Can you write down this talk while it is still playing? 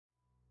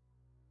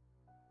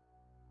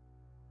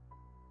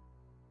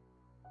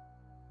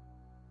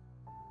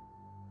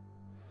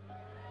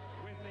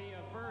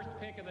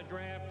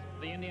draft,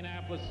 the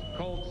Indianapolis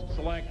Colts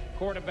select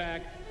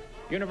quarterback,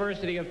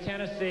 University of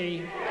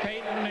Tennessee,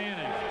 Peyton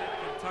Manning.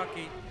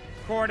 Kentucky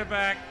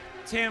quarterback,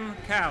 Tim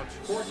Couch.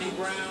 Courtney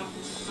Brown,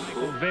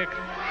 Michael Vick,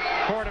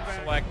 quarterback.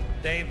 Select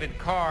David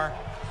Carr,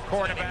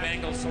 quarterback.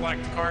 Bengals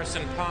select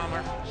Carson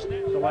Palmer.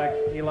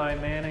 Select Eli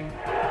Manning,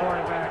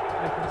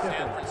 quarterback,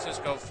 San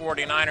Francisco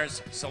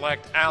 49ers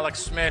select Alex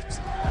Smith,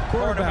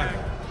 quarterback.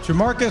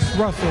 Jamarcus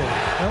Russell,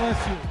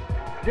 LSU.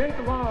 Jake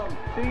Long,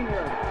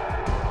 senior.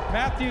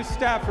 Matthew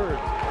Stafford,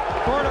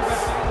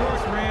 quarterback.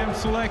 North Rams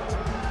select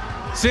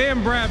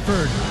Sam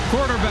Bradford,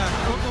 quarterback,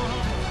 Oklahoma.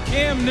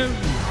 Cam Newton,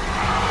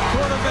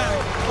 quarterback,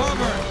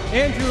 Auburn.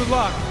 Andrew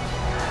Luck,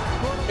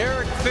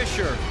 Eric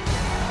Fisher,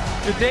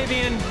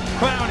 Jadeveon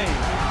Clowney,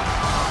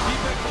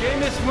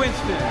 Jameis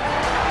Winston,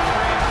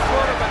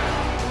 quarterback,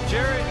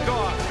 Jared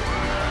Goff,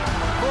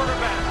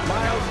 quarterback,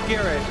 Myles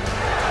Garrett,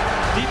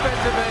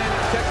 defensive end,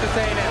 Texas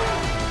A&M,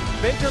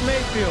 Baker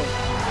Mayfield.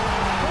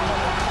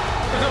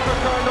 Denver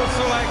Cardinals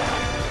select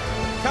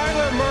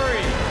Kyler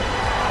Murray,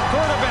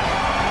 quarterback,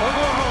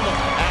 Oklahoma.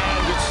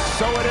 And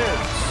so it is.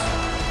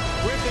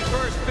 With the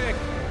first pick,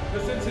 the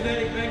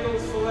Cincinnati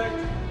Bengals select.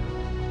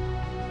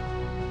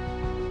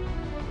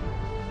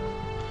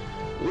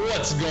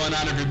 What's going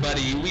on,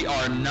 everybody? We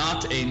are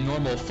Not a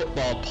Normal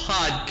Football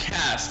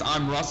Podcast.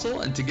 I'm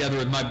Russell, and together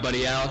with my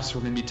buddy Alex,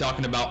 we're going to be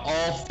talking about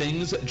all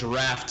things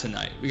draft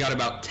tonight. We got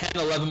about 10,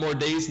 11 more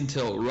days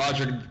until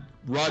Roger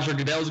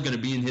Goodell is going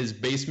to be in his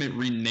basement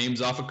reading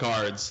names off of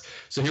cards.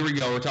 So here we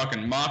go. We're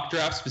talking mock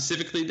draft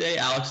specifically today.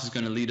 Alex is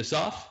going to lead us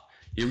off.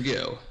 Here we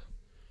go.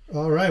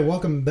 All right,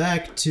 welcome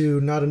back to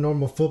Not a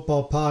Normal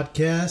Football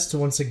Podcast.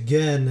 Once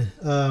again,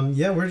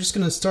 we're just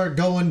going to start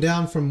going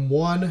down from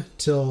 1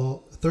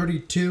 till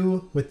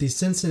 32 with the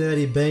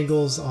Cincinnati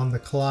Bengals on the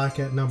clock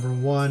at number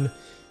 1.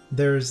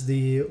 There's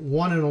the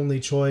one and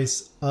only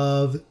choice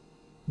of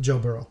Joe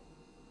Burrow.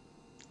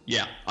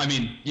 Yeah, I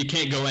mean, you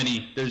can't go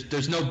any.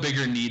 There's no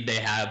bigger need they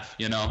have.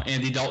 You know,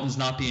 Andy Dalton's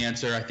not the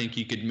answer. I think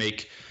you could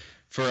make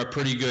for a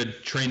pretty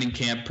good training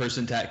camp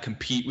person to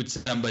compete with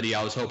somebody.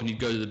 I was hoping he'd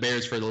go to the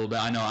Bears for a little bit.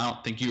 I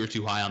don't think you were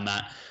too high on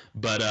that,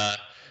 but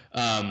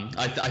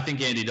I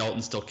think Andy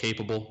Dalton's still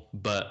capable.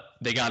 But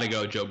they got to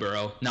go Joe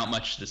Burrow. Not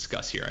much to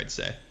discuss here, I'd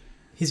say.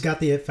 He's got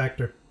the it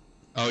factor.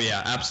 Oh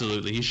yeah,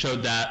 absolutely. He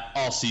showed that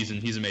all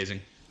season. He's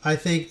amazing. I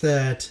think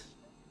that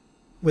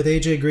with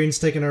AJ Green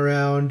sticking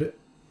around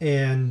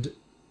and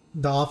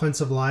the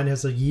offensive line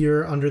has a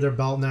year under their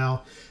belt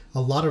now, a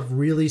lot of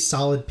really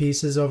solid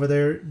pieces over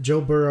there.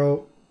 Joe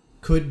Burrow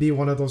could be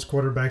one of those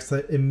quarterbacks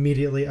that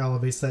immediately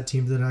elevates that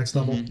team to the next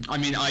level. I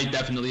mean, I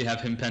definitely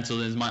have him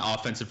penciled in as my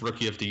offensive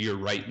rookie of the year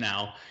right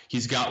now.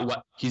 He's got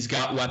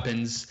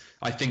weapons.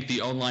 I think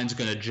the O-line's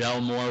going to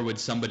gel more with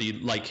somebody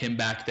like him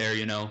back there,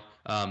 you know.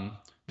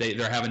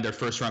 They're having their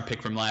first-round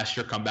pick from last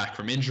year come back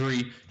from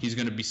injury. He's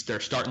going to be their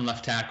starting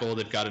left tackle.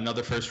 They've got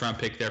another first-round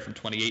pick there from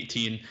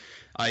 2018.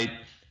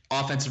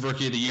 Offensive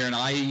rookie of the year, and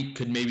I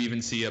could maybe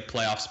even see a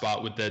playoff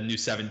spot with the new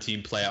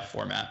 7-team playoff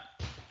format.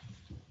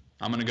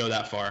 I'm going to go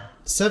that far.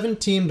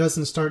 7-team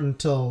doesn't start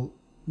until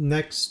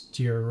next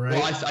year, right?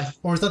 Well,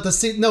 or is that the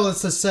season? No,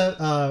 it's the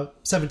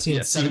 17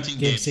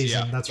 game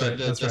season. Yeah. That's right.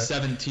 The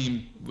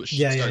 7-team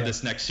should start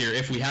this next year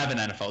if we have an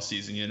NFL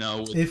season, you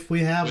know. If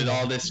we have with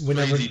all this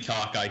crazy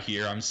talk I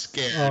hear, I'm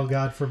scared. Oh,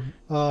 God.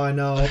 I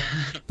know.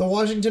 The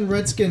Washington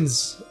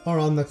Redskins are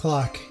on the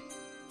clock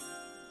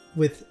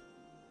with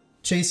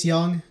Chase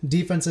Young,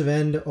 defensive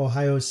end,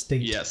 Ohio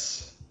State.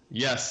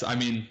 Yes. I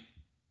mean,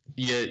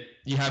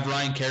 you have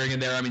Ryan Kerrigan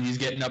there. I mean, he's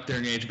getting up there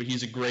in age, but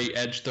he's a great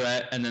edge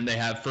threat. And then they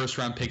have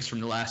first-round picks from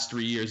the last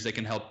 3 years that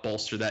can help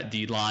bolster that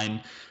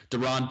D-line.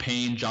 Deron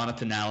Payne,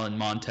 Jonathan Allen,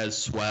 Montez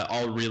Sweat,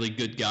 all really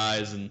good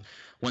guys. And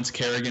once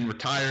Kerrigan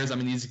retires, I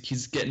mean,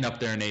 he's getting up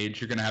there in age.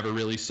 You're going to have a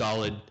really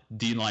solid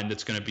D-line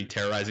that's going to be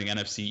terrorizing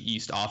NFC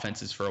East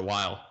offenses for a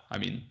while. I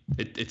mean,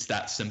 it's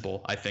that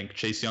simple, I think.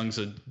 Chase Young's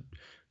a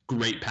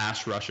great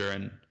pass rusher,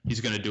 and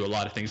he's going to do a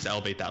lot of things to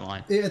elevate that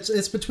line.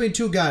 It's between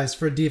two guys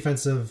for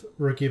defensive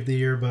rookie of the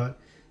year, but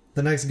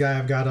the next guy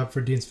I've got up for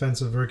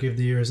defensive rookie of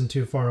the year isn't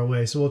too far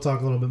away, so we'll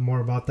talk a little bit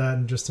more about that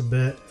in just a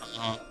bit.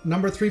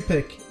 Number 3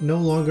 pick no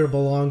longer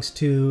belongs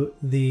to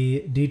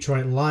the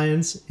Detroit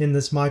Lions in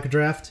this mock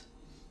draft.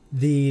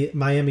 The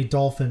Miami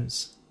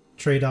Dolphins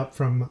trade up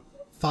from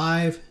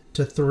 5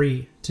 to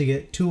 3 to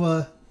get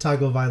Tua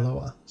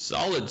Tagovailoa.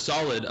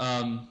 Solid.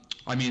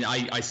 I mean,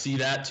 I see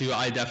that too.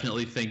 I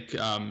definitely think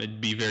it'd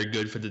be very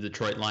good for the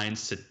Detroit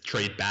Lions to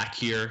trade back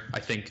here. I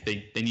think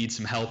they need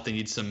some help. They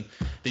need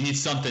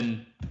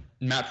something.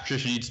 Matt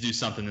Patricia needs to do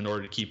something in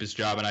order to keep his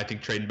job, and I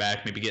think trading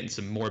back, maybe getting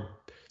some more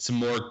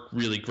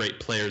really great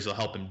players will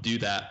help him do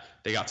that.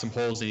 They got some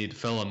holes they need to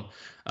fill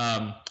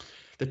them.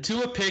 The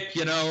Tua pick,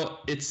 you know,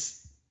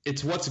 it's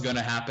what's going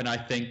to happen, I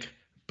think,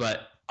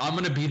 but I'm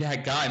going to be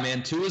that guy,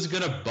 man. Tua's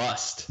going to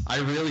bust. I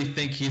really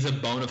think he's a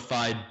bona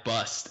fide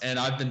bust. And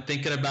I've been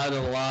thinking about it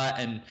a lot,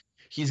 and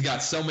he's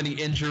got so many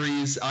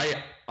injuries.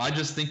 I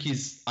just think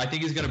he's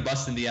going to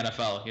bust in the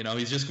NFL. You know,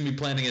 he's just going to be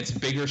playing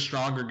against bigger,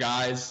 stronger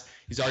guys.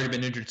 He's already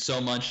been injured so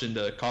much in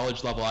the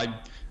college level.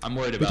 I'm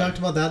worried about. We talked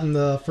about that in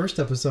the first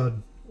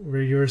episode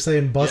where you were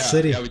saying Bust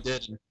City. Yeah, we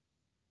did.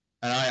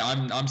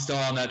 And I'm still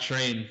on that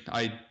train.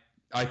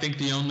 I think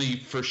the only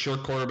for sure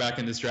quarterback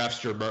in this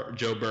draft is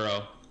Joe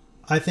Burrow.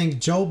 I think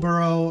Joe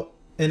Burrow,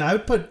 and I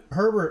would put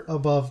Herbert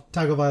above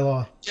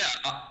Tagovailoa. Yeah,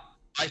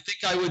 I think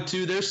I would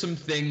too. There's some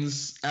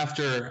things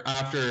after.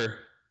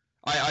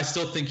 I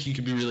still think he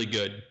could be really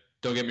good.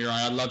 Don't get me wrong.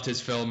 I loved his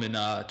film in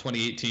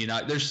 2018.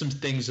 There's some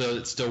things though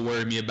that still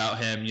worry me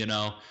about him,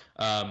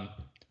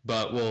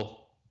 but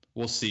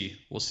we'll see.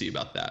 We'll see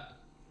about that.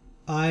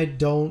 I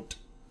don't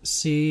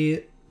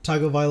see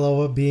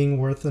Tagovailoa being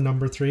worth the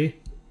number 3.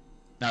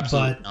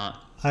 Absolutely but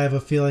not. I have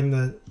a feeling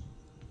that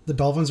the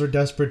Dolphins are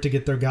desperate to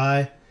get their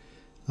guy,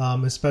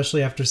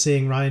 especially after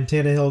seeing Ryan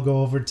Tannehill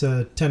go over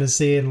to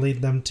Tennessee and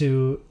lead them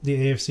to the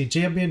AFC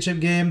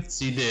Championship game. Yes,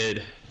 he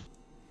did.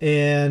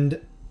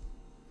 And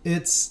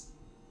it's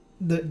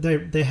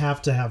they have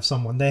to have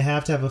someone. They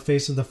have to have a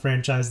face of the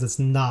franchise that's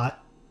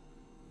not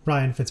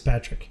Ryan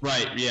Fitzpatrick.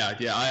 Right. Yeah.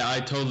 I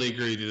totally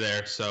agree with you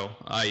there. So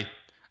I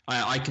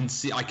can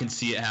see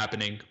it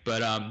happening.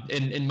 But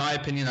in my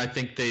opinion, I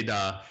think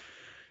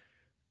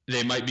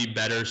they might be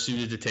better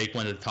suited to take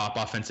one of the top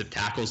offensive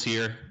tackles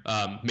here.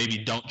 Maybe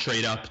don't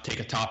trade up, take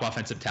a top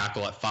offensive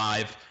tackle at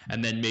 5,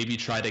 and then maybe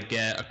try to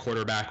get a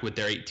quarterback with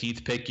their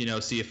 18th pick.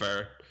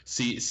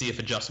 See if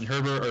a Justin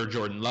Herbert or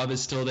Jordan Love is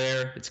still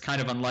there. It's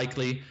kind of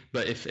unlikely,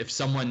 but if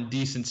someone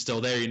decent's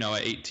still there,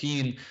 at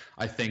 18,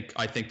 I think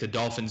the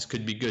Dolphins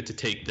could be good to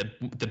take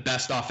the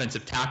best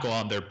offensive tackle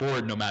on their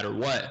board no matter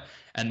what,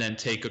 and then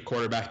take a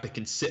quarterback that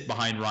can sit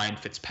behind Ryan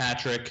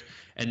Fitzpatrick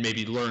and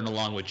maybe learn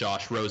along with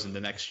Josh Rosen the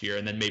next year,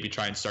 and then maybe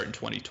try and start in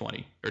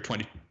 2020 or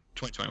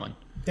 2021.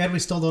 And we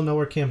still don't know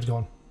where Cam's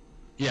going.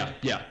 Yeah,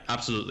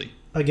 absolutely.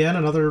 Again,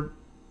 another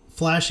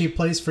flashy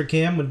place for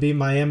Cam would be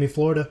Miami,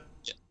 Florida.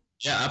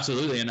 Yeah,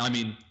 absolutely. And I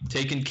mean,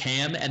 taking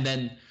Cam and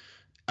then,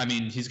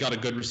 he's got a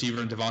good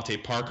receiver in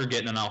Devontae Parker,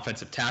 getting an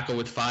offensive tackle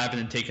with 5, and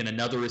then taking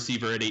another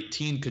receiver at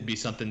 18 could be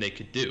something they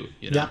could do.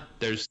 Yeah.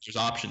 There's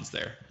options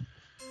there.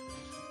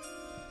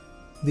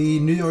 The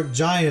New York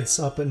Giants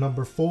up at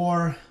number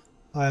 4.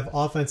 I have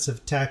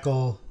offensive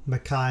tackle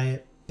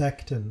Mekhi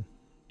Becton.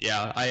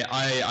 Yeah,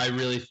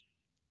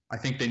 I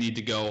think they need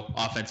to go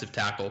offensive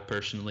tackle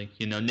personally.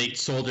 Nate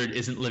Solder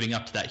isn't living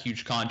up to that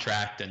huge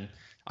contract, and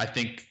I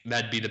think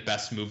that'd be the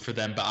best move for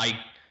them. But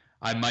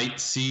I might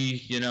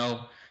see,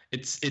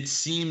 it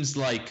seems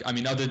like,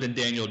 other than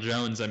Daniel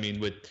Jones,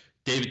 with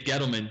David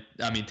Gettleman,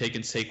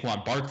 taking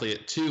Saquon Barkley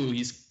at 2,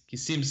 he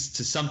seems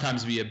to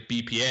sometimes be a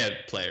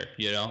BPA player,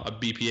 a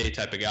BPA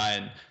type of guy.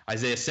 And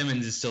Isaiah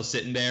Simmons is still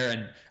sitting there.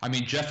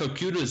 And Jeff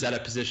Okudah is at a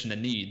position of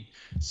need.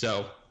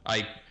 So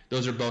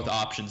those are both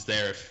options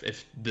there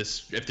if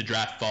the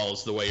draft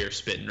falls the way you're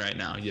spitting right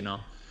now,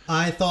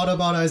 I thought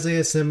about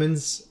Isaiah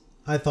Simmons.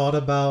 I thought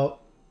about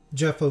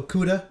Jeff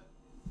Okudah,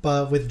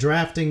 but with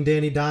drafting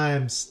Danny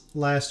Dimes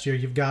last year,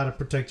 you've got to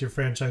protect your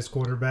franchise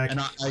quarterback.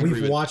 And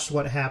we've watched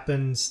what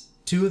happens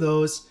to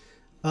those,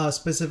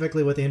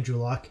 specifically with Andrew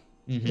Luck,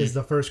 is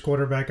the first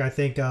quarterback I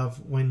think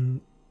of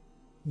when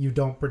you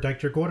don't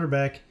protect your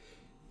quarterback.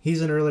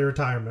 He's in early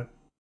retirement.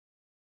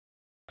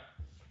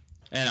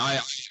 And I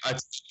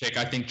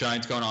think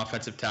Giants going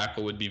offensive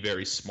tackle would be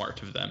very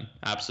smart of them.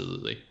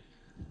 Absolutely.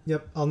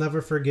 Yep, I'll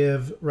never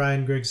forgive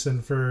Ryan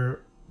Grigson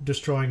for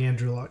destroying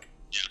Andrew Luck.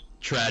 Yeah,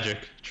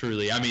 tragic,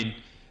 truly.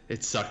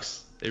 It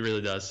sucks. It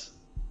really does.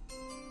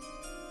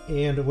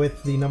 And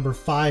with the number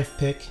 5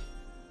 pick,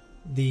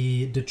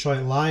 the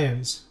Detroit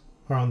Lions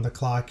are on the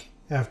clock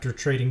after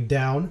trading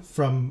down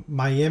from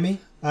Miami.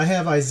 I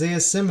have Isaiah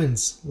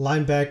Simmons,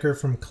 linebacker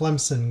from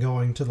Clemson,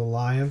 going to the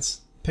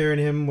Lions, pairing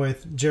him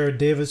with Jared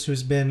Davis,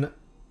 who's been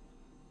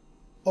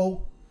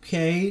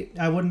okay.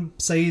 I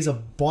wouldn't say he's a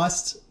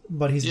bust,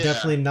 but he's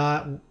definitely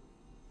not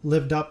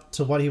lived up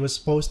to what he was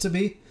supposed to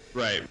be.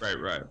 Right.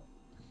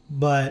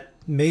 But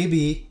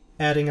maybe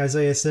adding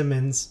Isaiah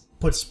Simmons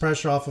puts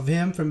pressure off of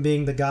him from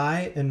being the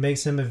guy and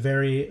makes him a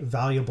very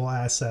valuable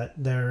asset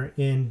there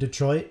in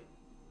Detroit.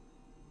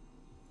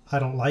 I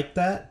don't like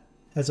that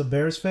as a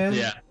Bears fan.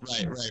 Yeah,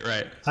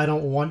 right. I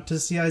don't want to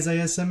see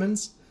Isaiah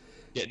Simmons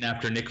getting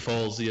after Nick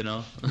Foles,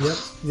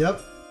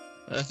 Yep.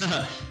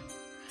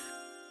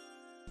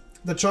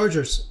 The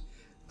Chargers.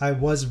 I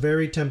was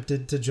very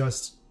tempted to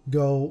just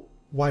go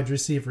wide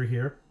receiver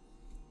here.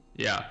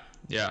 Yeah.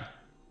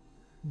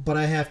 But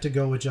I have to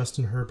go with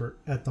Justin Herbert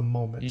at the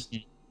moment. Mm-hmm.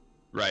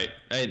 Right.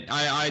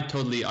 I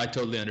totally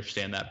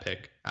understand that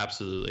pick.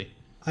 Absolutely.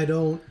 I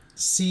don't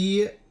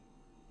see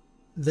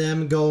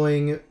them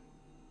going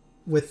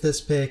with this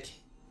pick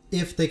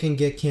if they can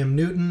get Cam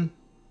Newton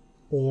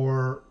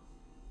or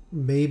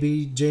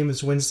maybe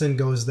Jameis Winston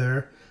goes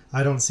there.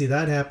 I don't see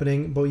that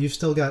happening, but you've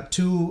still got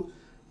 2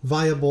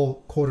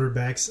 viable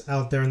quarterbacks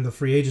out there in the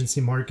free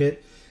agency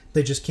market.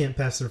 They just can't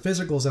pass their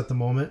physicals at the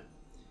moment.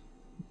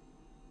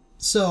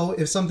 So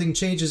if something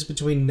changes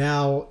between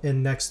now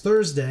and next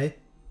Thursday,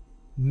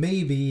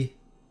 maybe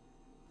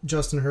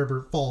Justin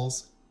Herbert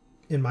falls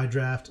in my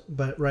draft,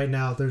 but right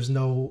now there's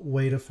no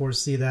way to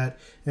foresee that,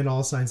 and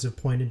all signs have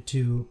pointed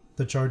to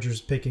the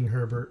Chargers picking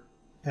Herbert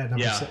at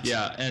number 6.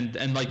 Yeah,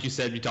 and like you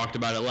said, we talked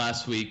about it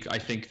last week. I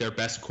think their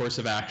best course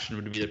of action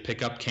would be to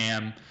pick up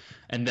Cam,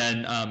 and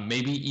then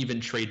maybe even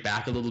trade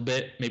back a little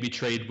bit. Maybe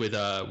trade with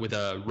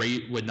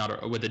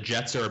the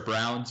Jets or a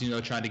Browns.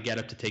 Trying to get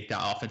up to take that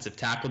offensive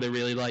tackle they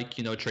really like.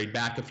 Trade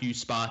back a few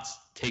spots,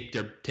 take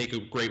a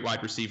great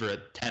wide receiver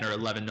at 10 or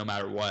 11, no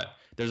matter what.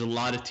 There's a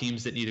lot of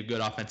teams that need a good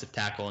offensive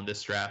tackle in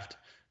this draft.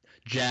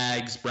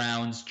 Jags,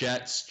 Browns,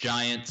 Jets,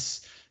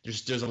 Giants.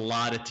 There's a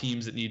lot of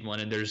teams that need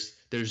one, and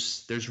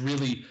there's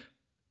really,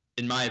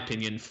 in my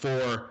opinion,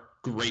 4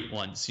 great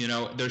ones.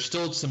 There's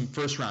still some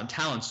first round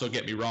talents, don't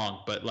get me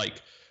wrong, but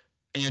like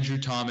Andrew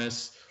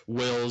Thomas,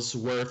 Wills,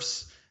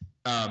 Wirfs,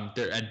 and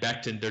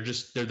Becton,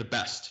 they're the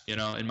best,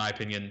 in my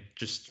opinion,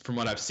 just from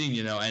what I've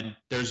seen, and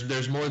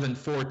there's more than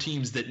 4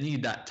 teams that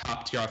need that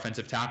top tier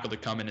offensive tackle to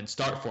come in and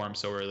start for them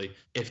so early.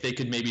 If they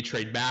could maybe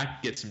trade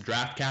back, get some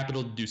draft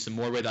capital, do some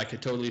more with, I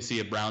could totally see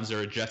a Browns or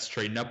a Jets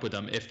trading up with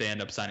them if they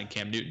end up signing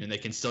Cam Newton, and they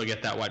can still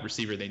get that wide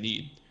receiver they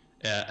need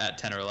at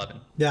 10 or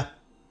 11. Yeah.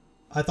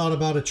 I thought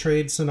about a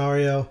trade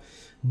scenario,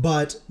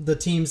 but the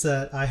teams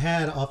that I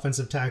had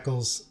offensive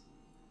tackles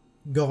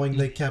going,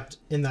 they kept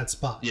in that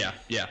spot. Yeah,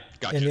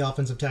 gotcha. And the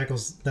offensive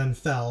tackles then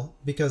fell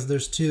because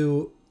there's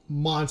 2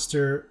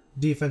 monster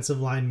defensive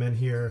linemen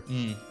here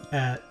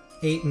at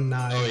 8 and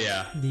 9. Oh,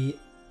 yeah. The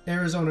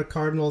Arizona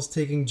Cardinals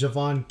taking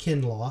Javon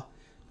Kinlaw,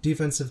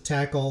 defensive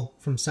tackle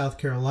from South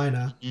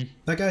Carolina.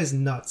 That guy's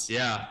nuts.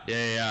 Yeah.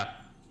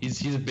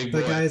 He's a big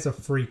boy. That guy is a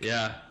freak.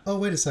 Yeah. Oh,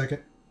 wait a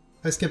second.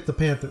 I skipped the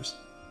Panthers.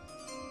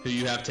 Who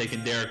you have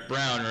taken Derek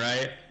Brown,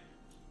 right?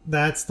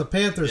 That's the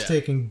Panthers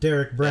taking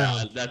Derek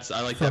Brown. Yeah,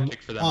 I like that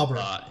pick for them Auburn.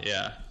 a lot.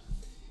 Yeah.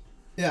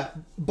 Yeah,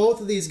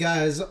 both of these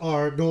guys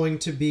are going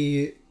to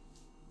be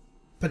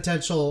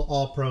potential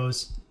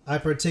All-Pros. I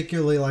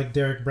particularly like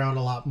Derek Brown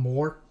a lot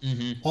more.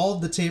 Mm-hmm. All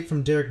of the tape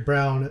from Derek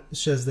Brown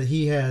shows that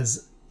he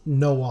has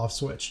no off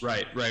switch.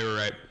 Right.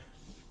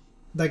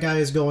 That guy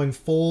is going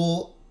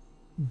full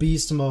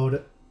beast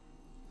mode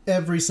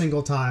every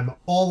single time,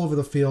 all over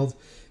the field.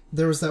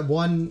 There was that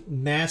one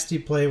nasty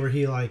play where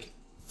he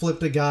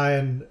flipped a guy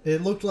and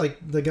it looked like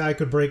the guy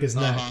could break his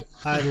neck.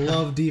 I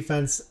love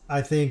defense.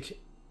 I think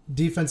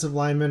defensive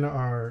linemen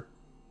are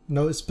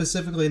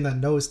specifically in that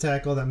nose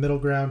tackle, that middle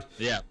ground.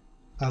 Yeah.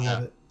 I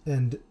love it.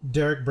 And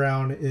Derek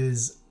Brown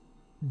is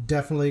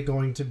definitely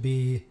going to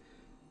be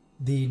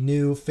the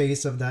new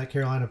face of that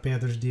Carolina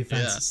Panthers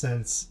defense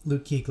since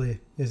Luke Kuechly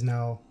is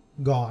now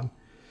gone.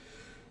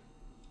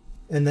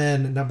 And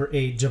then number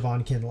 8,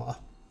 Javon Kinlaw.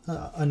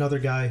 Another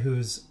guy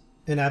who's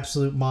an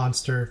absolute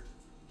monster.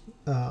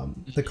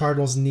 The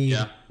Cardinals need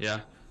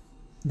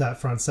that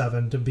front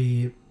 7 to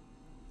be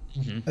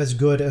as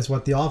good as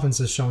what the offense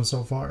has shown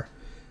so far.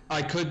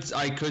 I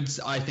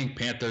think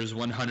Panthers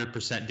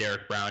 100%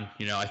 Derek Brown.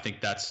 I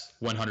think that's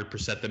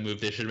 100% the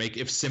move they should make.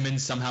 If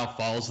Simmons somehow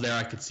falls there,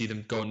 I could see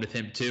them going with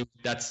him too.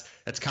 That's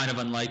kind of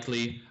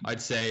unlikely, I'd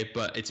say,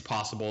 but it's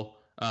possible.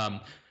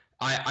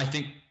 I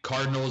think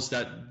Cardinals,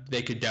 that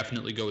they could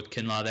definitely go with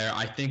Kinlaw there.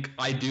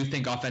 I do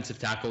think offensive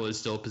tackle is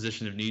still a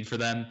position of need for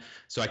them,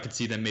 so I could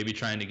see them maybe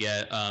trying to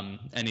get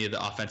any of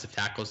the offensive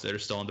tackles that are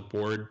still on the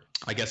board.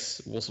 I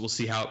guess we'll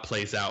see how it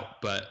plays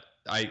out, but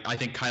I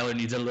think Kyler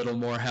needs a little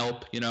more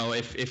help.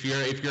 If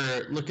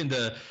you're looking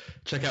to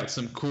check out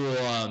some cool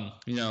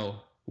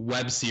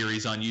web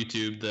series on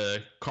YouTube,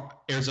 the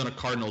Arizona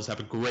Cardinals have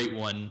a great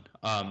one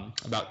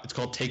it's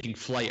called Taking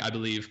Flight, I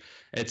believe.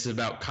 It's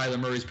about Kyler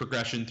Murray's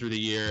progression through the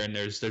year, and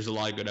there's a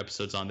lot of good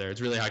episodes on there.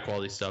 It's really high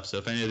quality stuff. So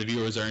if any of the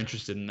viewers are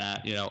interested in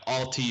that,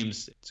 all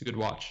teams, it's a good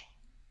watch.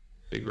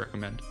 Big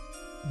recommend.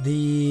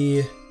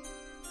 The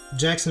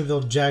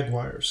Jacksonville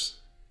Jaguars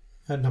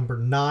at number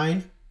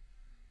 9.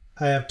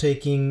 I have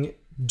taking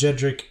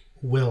Jedrick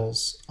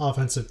Wills,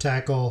 offensive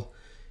tackle,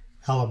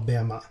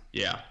 Alabama.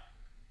 Yeah.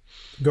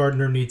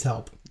 Gardner needs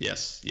help.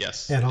 Yes.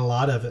 And a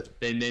lot of it.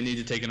 They need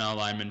to take an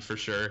alignment for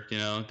sure.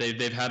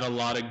 They've had a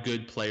lot of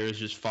good players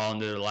just fall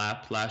into their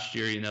lap last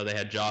year. They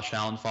had Josh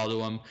Allen fall to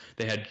them.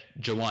 They had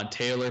Jawan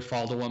Taylor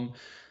fall to them.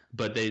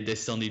 But they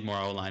still need more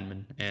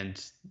alignment.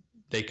 And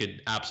they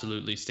could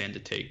absolutely stand to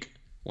take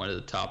one of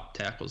the top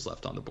tackles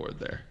left on the board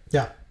there.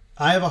 Yeah.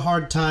 I have a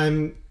hard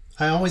time.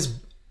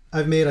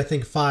 I've made, I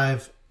think,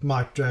 5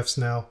 mock drafts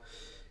now.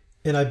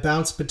 And I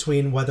bounce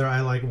between whether I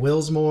like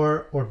Wills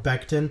more or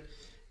Becton.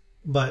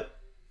 But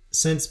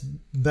since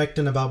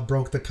Becton about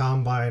broke the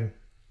combine,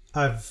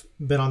 I've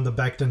been on the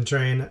Becton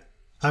train.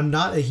 I'm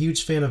not a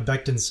huge fan of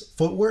Becton's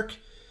footwork,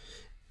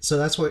 so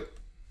that's what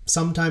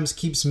sometimes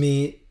keeps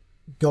me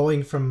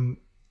going from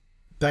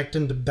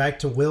Becton to back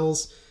to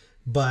Wills.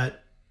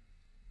 But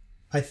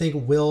I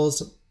think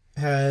Wills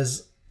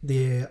has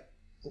the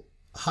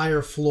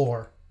higher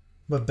floor,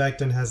 but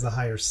Becton has the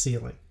higher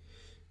ceiling.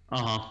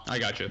 I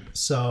got you.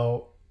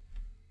 So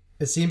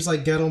it seems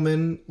like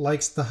Gettleman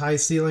likes the high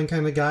ceiling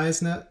kind of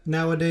guys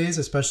nowadays,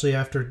 especially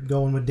after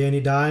going with Danny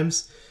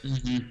Dimes.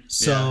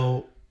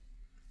 So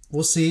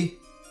we'll see.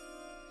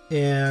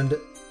 And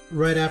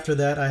Right after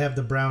that, I have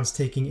the Browns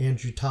taking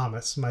Andrew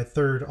Thomas, my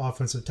third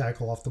offensive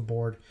tackle off the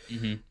board.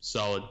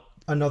 Solid.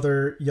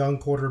 Another young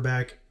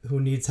quarterback who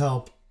needs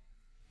help.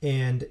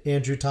 And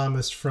Andrew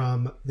Thomas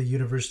from the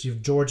University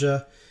of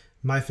Georgia,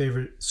 my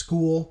favorite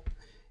school.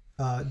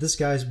 This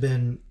guy's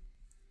been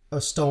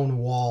a stone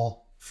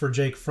wall for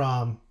Jake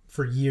Fromm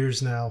for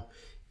years now.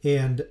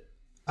 And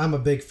I'm a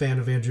big fan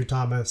of Andrew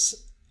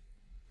Thomas.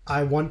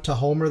 I want to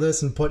homer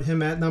this and put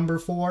him at number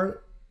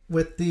 4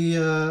 with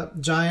the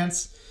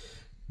Giants.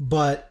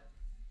 But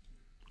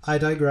I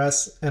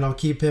digress, and I'll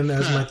keep him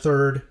as my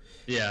third.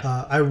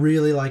 Yeah. I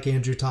really like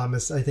Andrew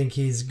Thomas. I think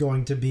he's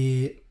going to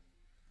be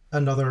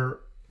another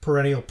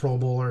perennial Pro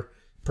Bowler,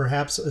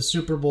 perhaps a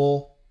Super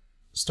Bowl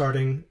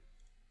starting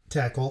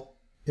tackle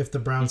if the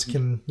Browns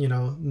can,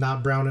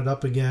 not brown it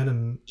up again.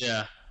 And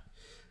yeah.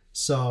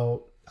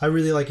 So I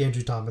really like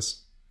Andrew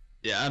Thomas.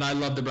 Yeah, and I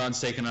love the Browns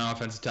taking an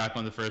offensive tackle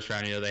in the first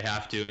round. They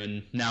have to.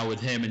 And now with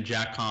him and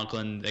Jack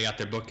Conklin, they got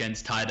their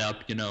bookends tied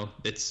up.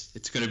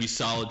 It's going to be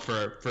solid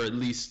for at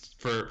least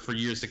for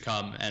years to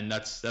come. And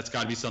that's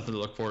got to be something to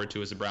look forward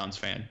to as a Browns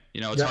fan.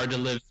 It's hard to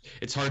live.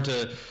 It's hard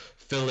to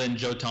fill in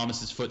Joe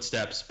Thomas's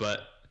footsteps,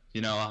 but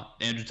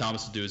Andrew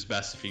Thomas will do his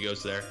best if he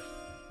goes there.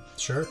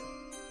 Sure.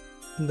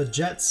 And the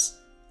Jets,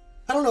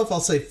 I don't know if I'll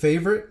say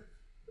favorite,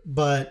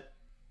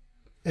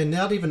 and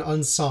not even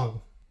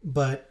unsung,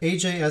 but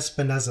AJ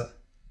Espinoza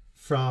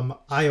from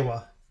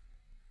Iowa.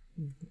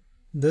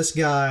 This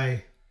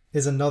guy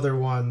is another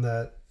one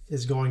that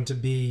is going to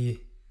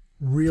be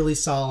really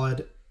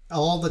solid.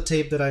 All the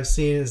tape that I've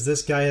seen is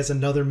this guy has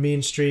another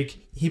mean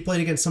streak. He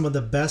played against some of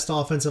the best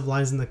offensive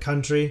lines in the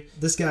country.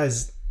 This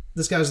guy's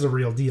the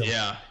real deal.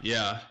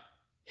 Yeah.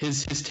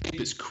 His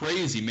tape is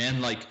crazy, man.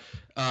 Like,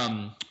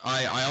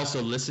 I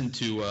also listened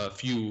to a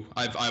few.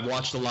 I've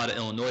watched a lot of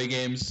Illinois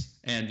games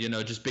and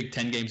just Big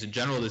Ten games in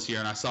general this year,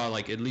 and I saw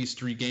like at least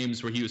 3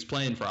 games where he was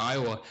playing for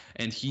Iowa,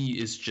 and he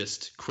is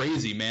just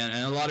crazy, man.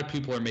 And a lot of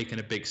people are making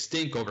a big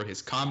stink over his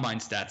combine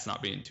stats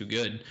not being too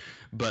good,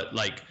 but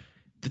like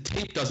the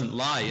tape doesn't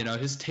lie.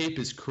 His tape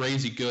is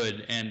crazy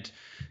good, and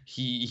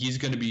he's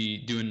going to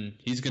be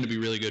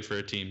really good for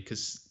a team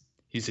because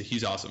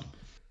he's awesome.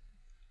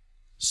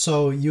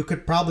 So you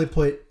could probably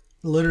put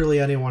literally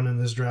anyone in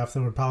this draft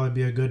that would probably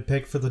be a good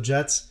pick for the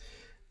Jets.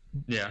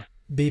 Yeah.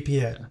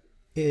 BPA.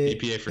 Yeah.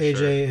 BPA for AJ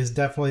sure. is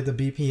definitely the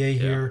BPA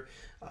here.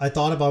 I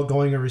thought about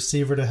going a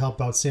receiver to help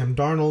out Sam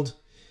Darnold,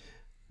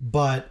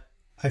 but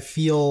I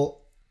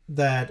feel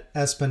that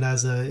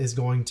Espinoza is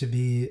going to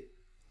be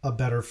a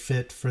better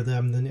fit for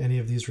them than any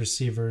of these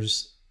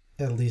receivers,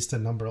 at least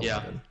at number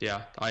 11.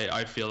 Yeah.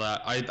 I feel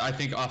that. I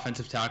think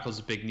offensive tackle is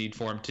a big need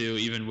for him too,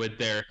 even with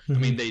their I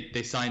mean,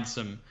 they signed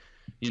some,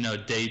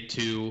 day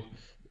 2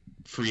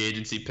 free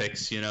agency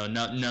picks, none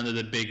of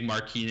the big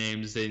marquee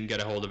names, they didn't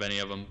get a hold of any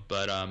of them,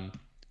 but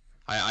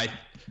I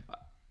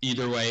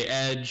either way,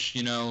 edge,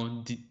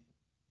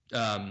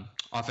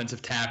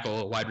 offensive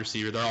tackle, wide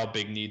receiver, they're all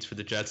big needs for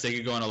the Jets. They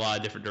could go in a lot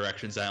of different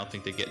directions. I don't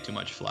think they get too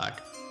much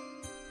flack.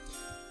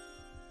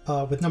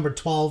 With number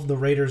 12, the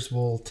Raiders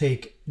will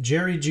take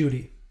Jerry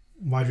Jeudy,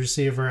 wide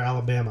receiver,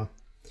 Alabama.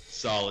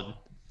 Solid.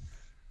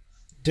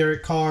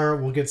 Derek Carr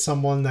will get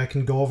someone that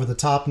can go over the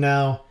top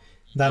now.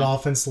 That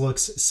offense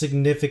looks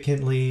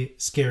significantly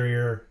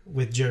scarier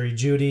with Jerry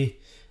Jeudy,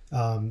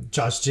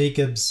 Josh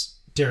Jacobs,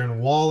 Darren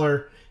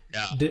Waller,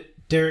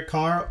 Derek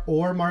Carr,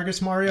 or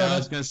Marcus Mariota. I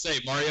was going to say,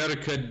 Mariota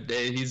could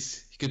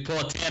pull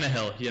a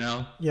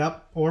Tannehill,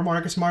 Yep, or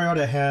Marcus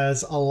Mariota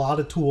has a lot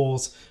of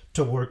tools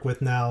to work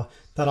with now.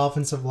 That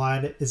offensive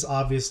line is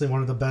obviously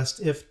one of the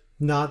best, if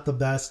not the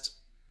best,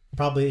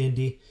 probably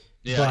Indy.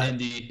 Yeah, but,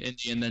 Indy,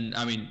 and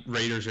then,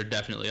 Raiders are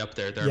definitely up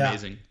there. They're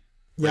amazing.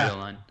 Yeah,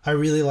 line. I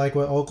really like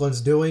what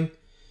Oakland's doing.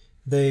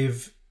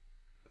 They've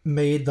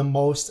made the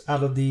most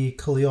out of the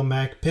Khalil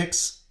Mack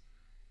picks.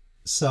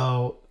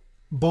 So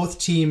both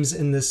teams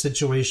in this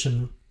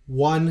situation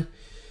won.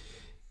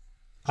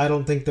 I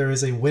don't think there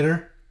is a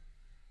winner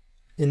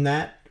in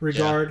that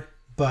regard,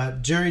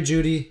 but Jerry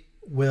Jeudy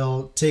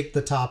will take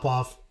the top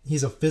off.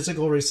 He's a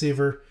physical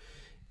receiver.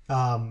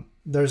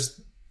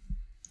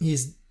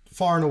 He's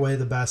far and away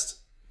the best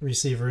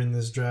receiver in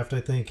this draft, I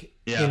think,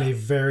 in a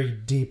very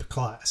deep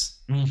class.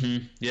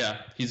 Mm-hmm.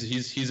 Yeah,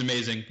 he's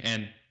amazing,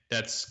 and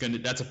that's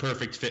a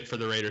perfect fit for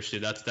the Raiders too.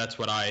 That's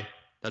what I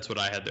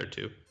had there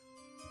too.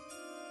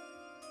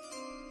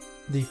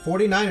 The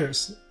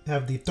 49ers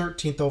have the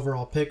 13th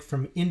overall pick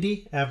from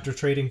Indy after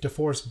trading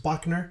DeForest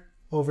Buckner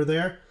over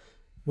there,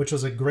 which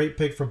was a great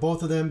pick for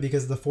both of them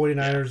because the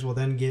 49ers will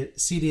then get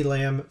CeeDee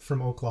Lamb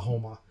from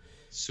Oklahoma.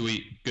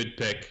 Sweet. Good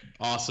pick.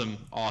 Awesome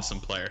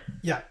player.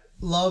 Yeah.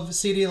 Love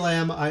CeeDee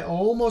Lamb. I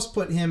almost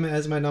put him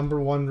as my number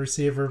 1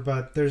 receiver,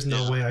 but there's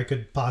no way I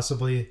could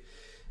possibly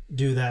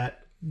do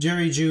that.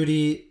 Jerry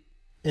Jeudy,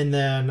 and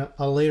then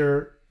a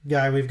later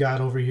guy we've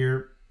got over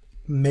here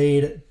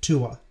made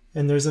Tua.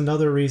 And there's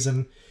another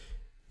reason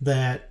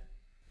that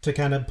to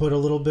kind of put a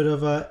little bit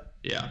of a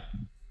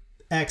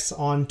X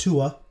on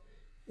Tua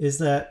is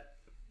that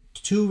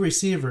 2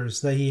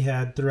 receivers that he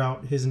had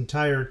throughout his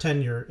entire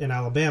tenure in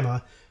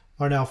Alabama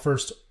are now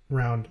first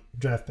round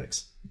draft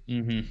picks.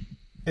 Mm-hmm.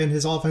 And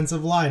his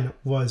offensive line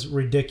was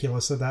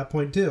ridiculous at that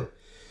point too.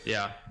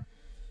 Yeah.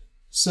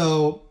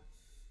 So,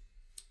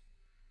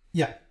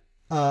 yeah,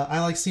 I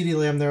like CeeDee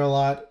Lamb there a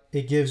lot.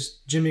 It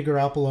gives Jimmy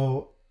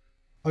Garoppolo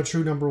a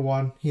true number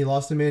one. He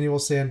lost Emmanuel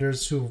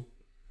Sanders, who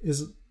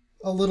is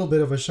a little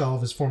bit of a shell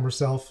of his former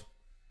self.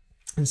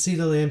 And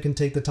CeeDee Lamb can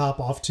take the top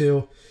off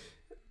too.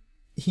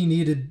 He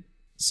needed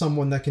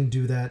someone that can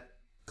do that.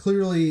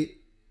 Clearly,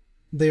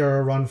 they are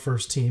a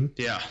run-first team.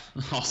 Yeah,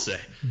 I'll say.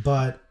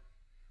 But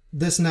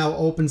this now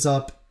opens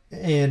up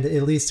and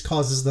at least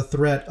causes the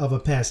threat of a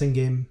passing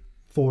game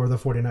for the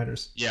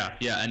 49ers. Yeah,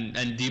 and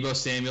Deebo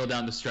Samuel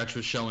down the stretch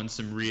was showing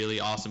some really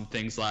awesome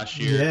things last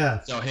year.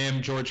 Yeah. So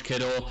him, George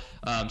Kittle,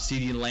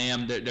 CeeDee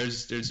Lamb,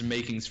 there's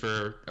makings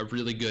for a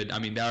really good. I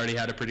mean, they already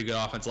had a pretty good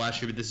offense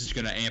last year, but this is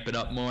going to amp it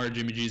up more.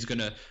 Jimmy G is going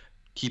to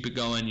keep it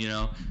going.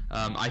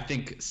 I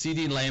think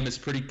CeeDee Lamb is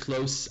pretty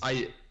close.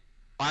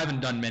 I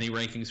haven't done many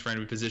rankings for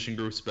any position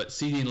groups, but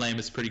CeeDee Lamb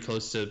is pretty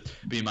close to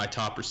being my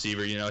top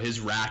receiver. His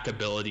rack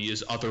ability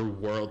is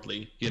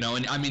otherworldly.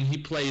 And I mean,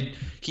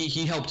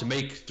 he helped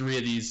make three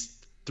of these,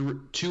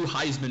 two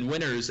Heisman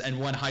winners and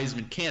one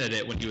Heisman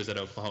candidate when he was at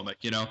Oklahoma.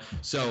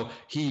 So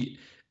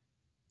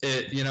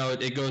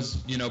it goes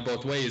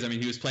both ways. I mean,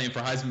 he was playing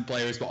for Heisman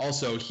players, but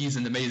also he's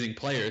an amazing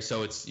player.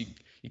 So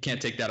you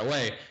can't take that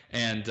away,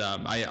 and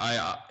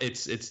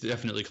it's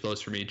definitely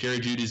close for me. Jerry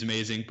Jeudy's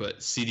amazing, but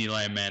CeeDee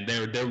Lamb, man,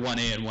 they're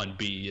 1A and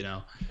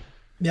 1B,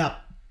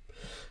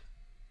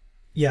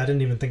 Yeah, I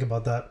didn't even think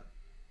about that.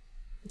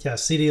 Yeah,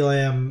 CeeDee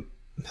Lamb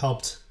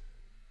helped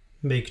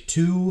make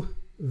two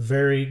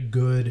very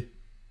good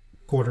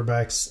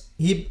quarterbacks.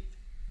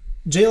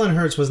 Jalen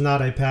Hurts was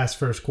not a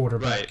pass-first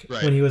quarterback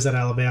when he was at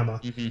Alabama,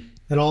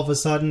 and all of a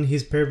sudden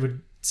he's paired with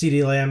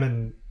CeeDee Lamb,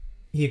 and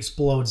he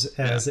explodes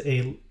as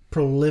a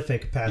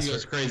prolific passer. He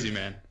goes crazy,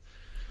 man.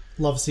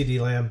 Love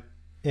CeeDee Lamb,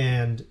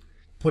 and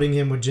putting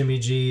him with Jimmy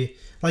G,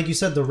 like you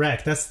said, the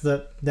wreck.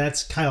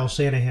 That's Kyle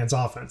Shanahan's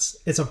offense.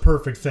 It's a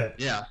perfect fit.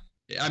 Yeah,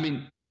 I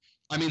mean,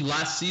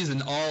 last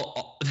season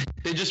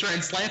they just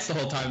ran slants the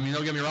whole time. I mean,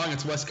 don't get me wrong,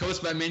 it's West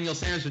Coast, but Emmanuel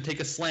Sanders would take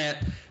a slant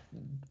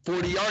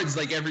 40 yards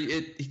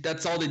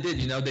that's all they did.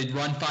 They'd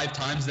run 5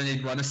 times, then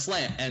they'd run a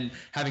slant, and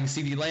having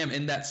CeeDee Lamb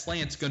in that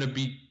slant's going to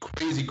be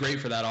crazy great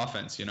for that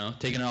offense.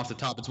 Taking it off the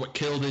top. It's what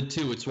Kittle did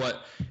too. It's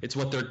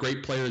what their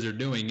great players are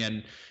doing,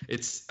 and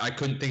I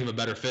couldn't think of a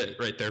better fit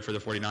right there for the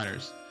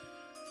 49ers.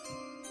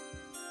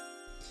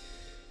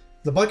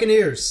 The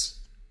Buccaneers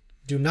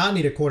do not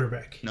need a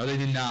quarterback. No, they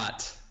did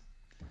not.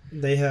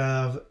 They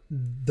have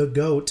the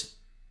GOAT,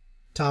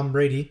 Tom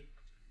Brady,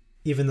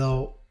 even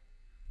though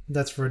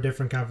that's for a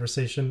different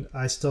conversation.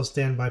 I still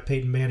stand by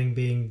Peyton Manning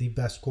being the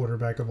best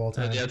quarterback of all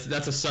time. Yeah,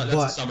 that's a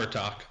summer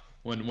talk.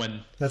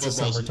 When that's a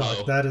summer talk.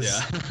 Low. That is,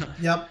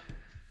 yep.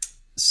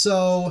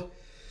 So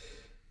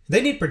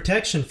they need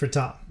protection for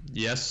Tom.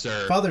 Yes,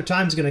 sir. Father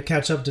Time's going to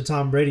catch up to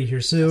Tom Brady here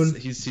soon.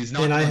 He's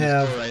not on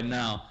the floor right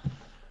now.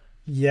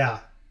 Yeah,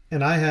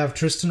 and I have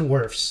Tristan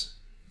Wirfs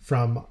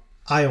from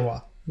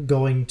Iowa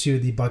going to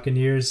the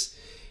Buccaneers.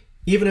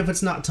 Even if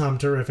it's not Tom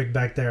Terrific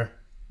back there,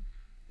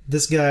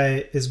 this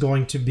guy is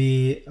going to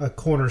be a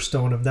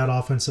cornerstone of that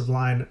offensive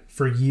line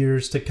for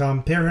years to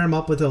come. Pair him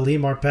up with Ali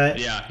Marpet.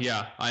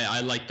 Yeah. I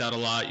like that a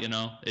lot.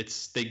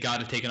 They got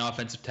to take an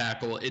offensive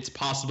tackle. It's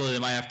possible they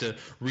might have to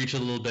reach a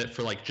little bit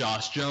for like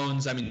Josh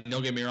Jones. I mean,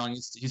 don't get me wrong,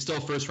 he's still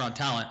a first-round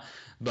talent,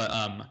 but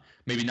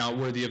maybe not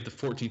worthy of the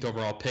 14th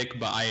overall pick.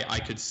 But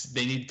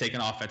they need to take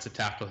an offensive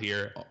tackle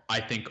here.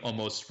 I think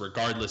almost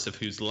regardless of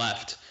who's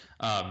left.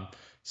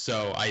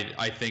 So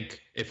I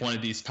think if one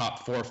of these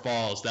top 4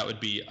 falls, that would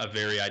be a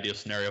very ideal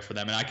scenario for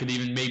them. And I could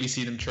even maybe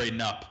see them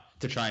trading up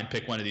to try and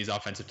pick one of these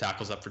offensive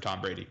tackles up for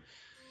Tom Brady.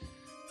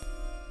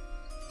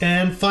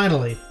 And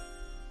finally,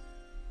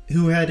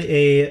 who had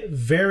a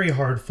very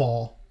hard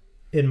fall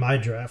in my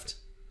draft,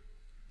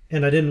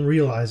 and I didn't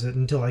realize it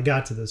until I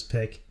got to this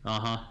pick,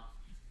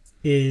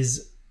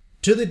 is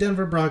to the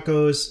Denver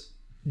Broncos,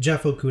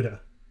 Jeff Okudah.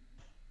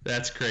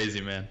 That's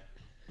crazy, man.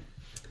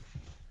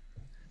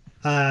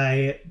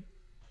 I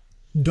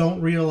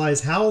don't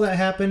realize how that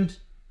happened,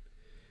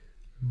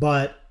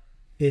 but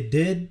it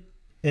did,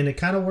 and it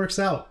kind of works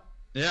out.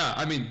 Yeah,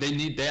 I mean,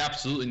 they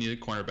absolutely need a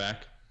cornerback.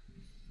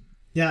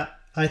 Yeah,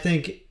 I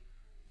think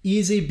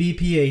easy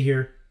BPA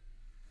here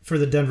for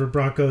the Denver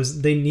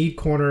Broncos. They need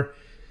corner.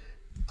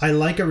 I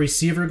like a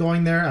receiver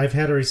going there. I've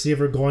had a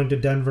receiver going to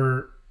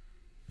Denver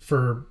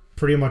for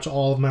pretty much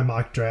all of my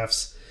mock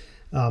drafts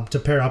to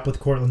pair up with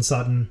Courtland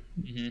Sutton.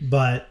 Mm-hmm.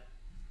 But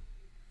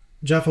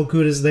Jeff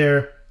Okudah's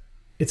there.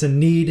 It's a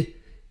need,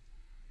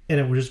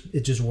 and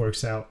it just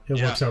works out.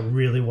 It works out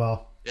really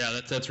well. Yeah,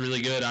 that's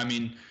really good. I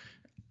mean,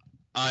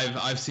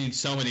 I've seen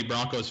so many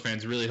Broncos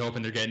fans really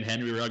hoping they're getting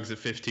Henry Ruggs at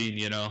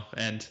 15,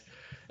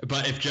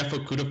 but if Jeff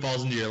Okudah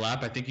falls into your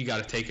lap, I think you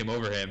got to take him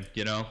over him,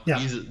 Yeah.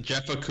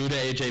 Jeff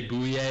Okudah, AJ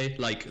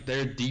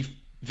Bouye,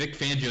 Vic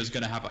Fangio is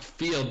going to have a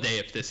field day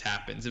if this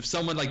happens. If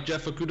someone like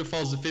Jeff Okudah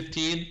falls to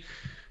 15,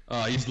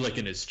 he's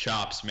licking his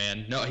chops,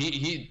 man. No,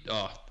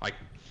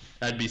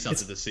 that'd be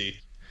something to see.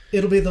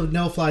 It'll be the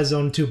no-fly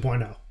zone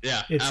 2.0.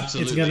 Yeah, It's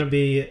absolutely. going to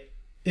be...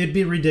 It'd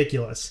be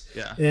ridiculous.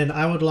 Yeah. And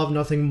I would love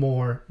nothing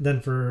more than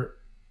for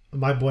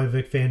my boy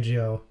Vic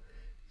Fangio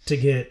to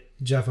get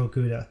Jeff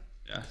Okuda.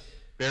 Yeah.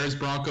 Bears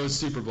Broncos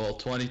Super Bowl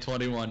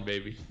 2021,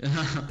 baby.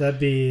 That'd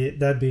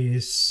be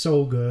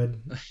so good.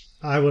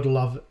 I would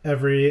love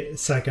every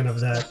second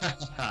of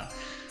that.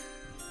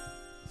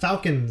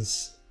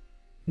 Falcons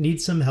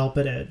need some help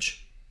at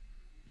edge.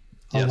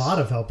 A lot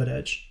of help at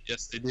edge.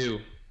 Yes, they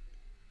do.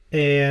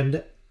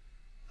 And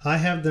I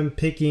have them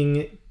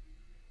picking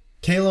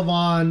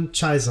K'Lavon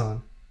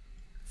Chaisson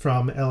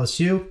from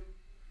LSU.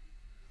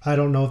 I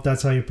don't know if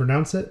that's how you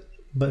pronounce it,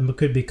 but it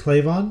could be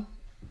Clavon.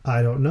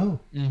 I don't know.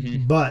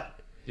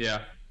 But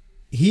Yeah.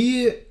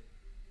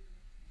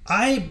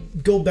 I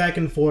go back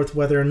and forth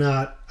whether or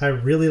not I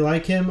really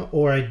like him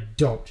or I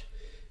don't.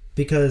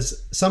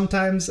 Because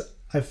sometimes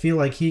I feel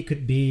like he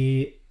could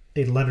be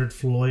a Leonard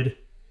Floyd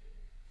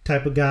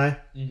type of guy.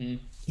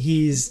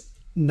 He's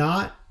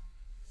not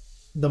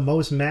the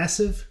most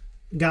massive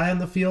guy on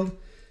the field,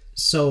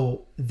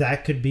 so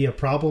that could be a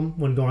problem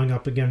when going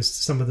up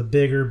against some of the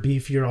bigger,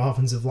 beefier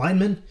offensive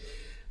linemen.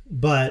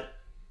 But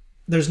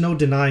there's no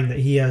denying that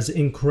he has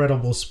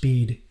incredible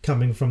speed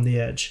coming from the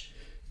edge.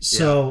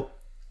 So,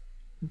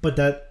 but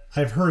that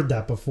I've heard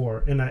that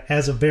before, and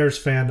as a Bears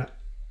fan,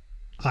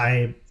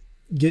 I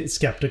get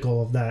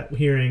skeptical of that.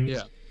 Hearing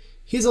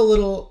he's a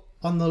little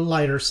on the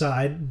lighter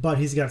side, but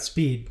he's got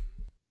speed.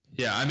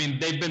 Yeah, I mean,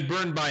 they've been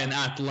burned by an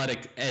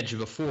athletic edge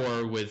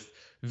before with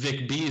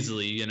Vic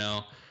Beasley, you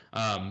know.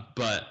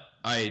 But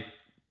they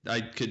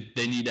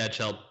need edge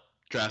help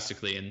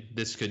drastically, and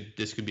this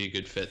could be a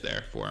good fit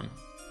there for him.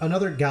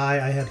 Another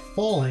guy I had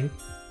falling,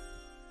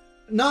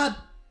 not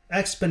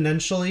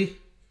exponentially,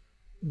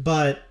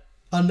 but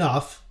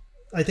enough.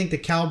 I think the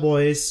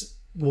Cowboys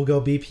will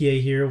go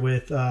BPA here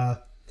with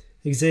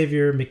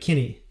Xavier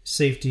McKinney,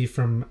 safety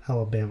from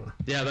Alabama.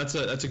 Yeah, that's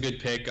a good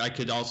pick. I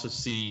could also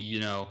see,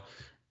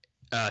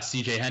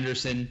 CJ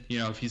Henderson,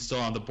 if he's still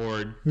on the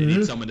board. They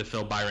need someone to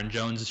fill Byron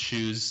Jones'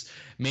 shoes.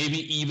 Maybe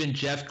even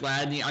Jeff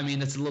Gladney. I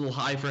mean, it's a little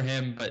high for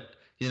him, but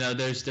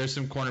there's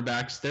some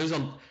cornerbacks.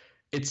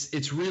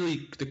 It's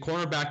really the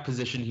cornerback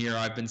position here.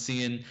 I've been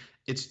seeing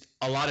it's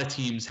a lot of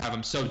teams have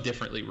them so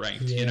differently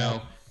ranked.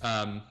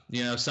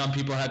 Some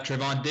people have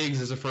Trevon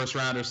Diggs as a first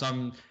rounder.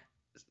 Some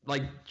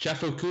like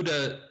Jeff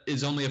Okuda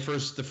is only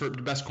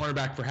the best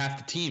cornerback for half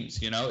the teams.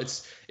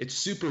 It's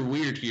super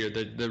weird here,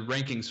 the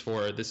rankings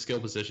for this skill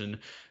position.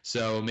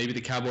 So maybe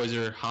the Cowboys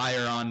are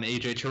higher on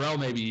AJ Terrell,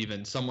 maybe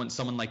even someone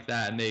like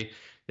that, and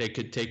they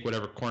could take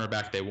whatever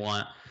cornerback they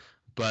want.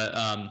 But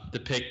the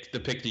pick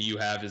that you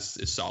have is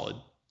solid.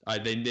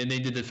 They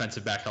need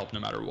defensive back help no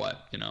matter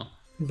what.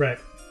 Right.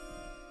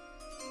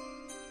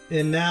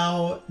 And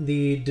now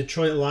the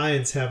Detroit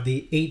Lions have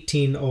the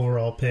 18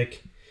 overall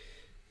pick.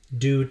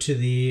 Due to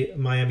the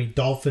Miami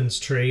Dolphins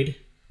trade,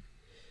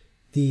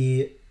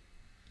 the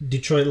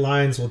Detroit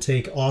Lions will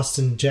take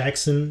Austin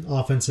Jackson,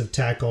 offensive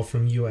tackle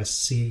from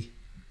USC.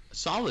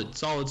 Solid.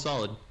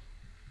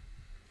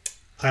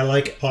 I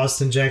like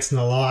Austin Jackson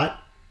a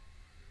lot.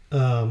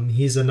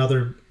 He's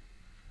another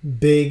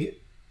big,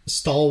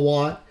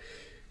 stalwart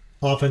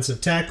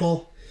offensive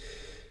tackle.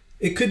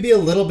 It could be a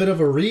little bit of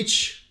a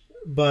reach,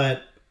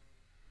 but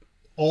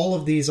all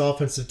of these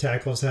offensive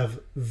tackles have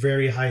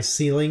very high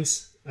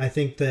ceilings. I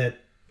think that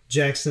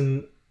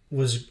Jackson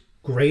was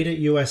great at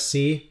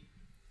USC.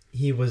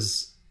 He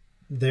was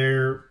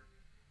there,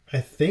 I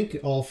think,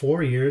 all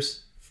 4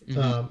 years.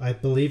 I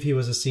believe he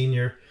was a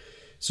senior.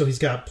 So he's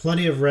got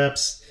plenty of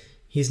reps.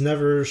 He's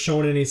never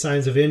shown any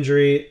signs of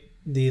injury.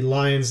 The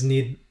Lions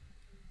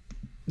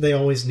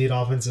always need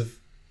offensive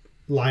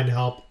line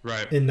help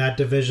in that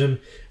division,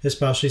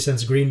 especially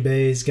since Green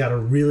Bay's got a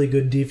really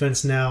good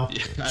defense now.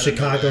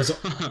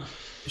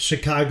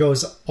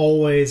 Chicago's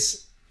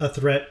always a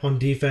threat on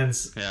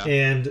defense,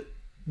 and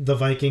the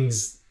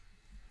Vikings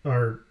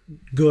are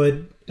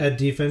good at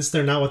defense.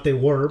 They're not what they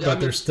were, but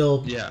they're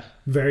still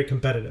very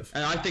competitive.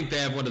 And I think they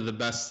have one of the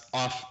best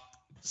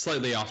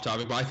slightly off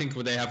topic, but I think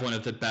they have one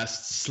of the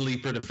best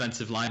sleeper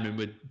defensive linemen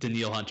with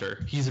Danielle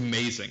Hunter. He's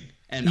amazing,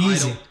 and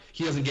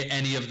he doesn't get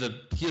any of the.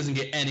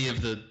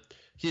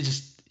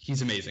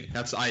 He's amazing.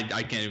 I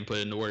can't even put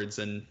it into words,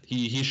 and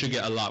he should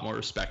get a lot more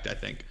respect, I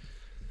think.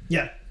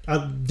 Yeah,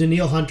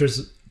 Danielle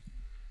Hunter's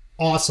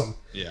awesome.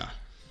 Yeah.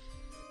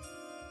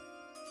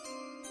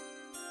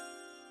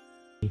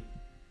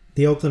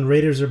 The Oakland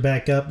Raiders are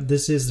back up.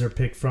 This is their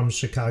pick from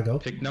Chicago.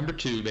 Pick number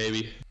 2,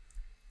 baby.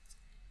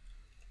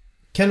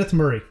 Kenneth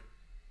Murray,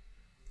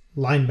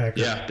 linebacker.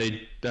 Yeah,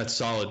 that's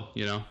solid,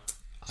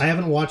 I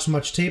haven't watched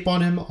much tape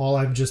on him. All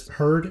I've just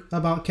heard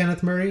about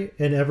Kenneth Murray,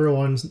 and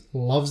everyone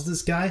loves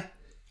this guy.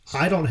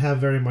 I don't have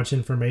very much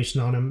information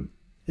on him,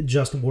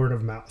 just word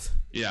of mouth.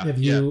 Yeah. Have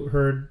you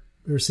heard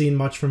or seen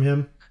much from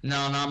him?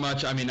 No, not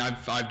much. I mean,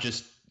 I've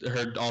just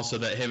heard also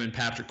that him and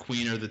Patrick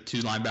Queen are the two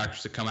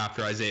linebackers that come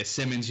after Isaiah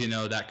Simmons,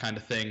 that kind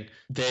of thing.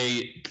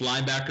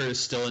 Linebacker is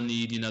still in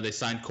need. They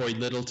signed Corey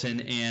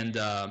Littleton and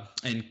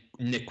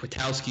Nick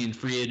Kwiatkowski in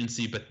free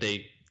agency, but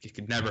they it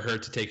could never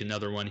hurt to take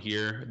another one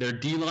here. Their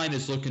D-line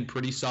is looking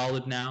pretty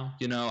solid now.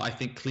 I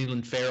think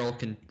Cleveland Farrell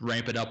can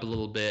ramp it up a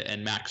little bit,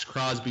 and Max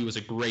Crosby was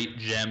a great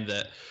gem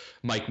that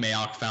Mike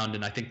Mayock found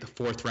in, I think, the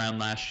 4th round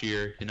last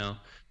year.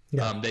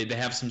 Yeah. They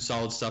have some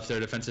solid stuff there,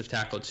 defensive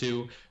tackle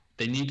too.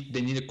 They need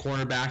a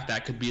cornerback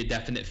that could be a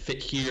definite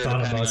fit here,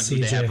 depending on who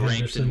they have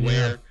ranked and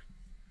where.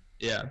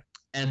 Yeah,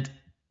 and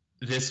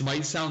this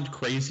might sound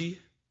crazy,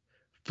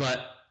 but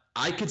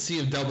I could see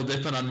him double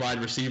dipping on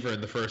wide receiver in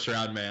the 1st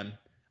round, man.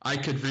 I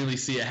could really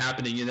see it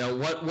happening.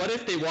 What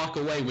if they walk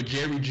away with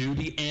Jerry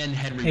Jeudy and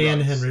Henry Ruggs?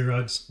 And Henry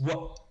Ruggs.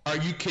 What? Are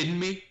you kidding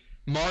me?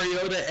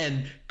 Mariota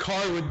and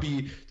Carr would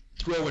be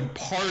throwing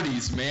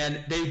parties,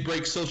 man. They'd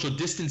break social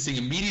distancing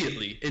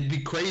immediately. It'd be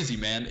crazy,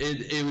 man.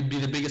 It would be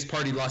the biggest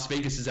party Las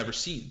Vegas has ever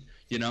seen.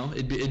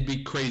 It'd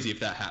be crazy if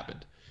that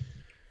happened.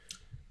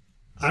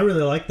 I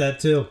really like that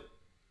too.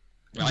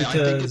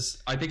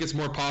 Because I think it's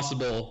more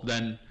possible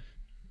than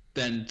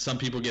some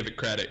people give it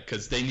credit,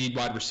 because they need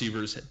wide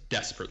receivers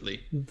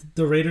desperately.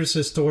 The Raiders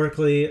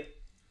historically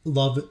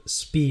love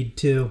speed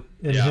too,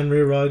 and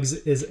Henry Ruggs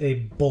is a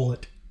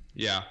bullet.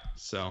 Yeah,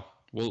 so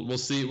we'll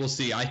see. We'll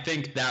see. I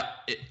think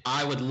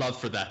I would love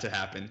for that to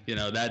happen.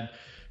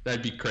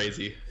 That'd be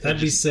crazy.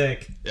 That'd be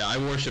sick. Yeah, I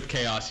worship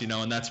chaos,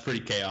 and that's pretty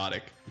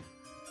chaotic.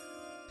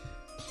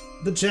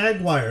 The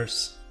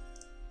Jaguars.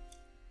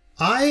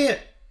 I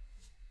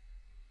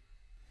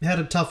had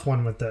a tough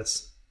one with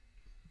this,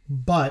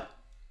 but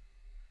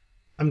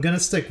I'm going to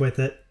stick with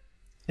it.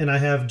 And I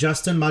have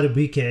Justin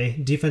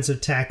Madubuike,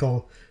 defensive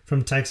tackle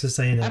from Texas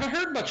A&M. I haven't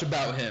heard much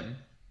about him.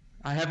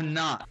 I have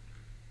not.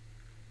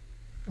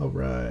 All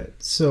right.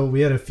 So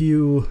we had a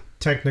few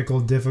technical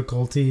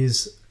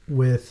difficulties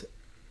with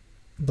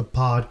the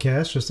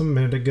podcast just a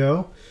minute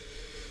ago.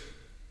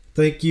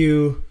 Thank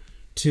you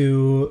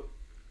to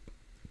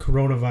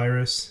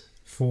Coronavirus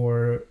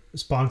for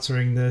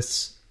sponsoring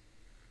this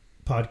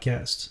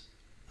podcast.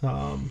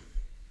 And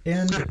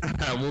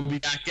we'll be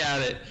back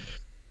at it.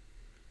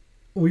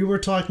 We were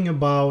talking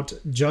about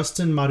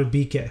Justin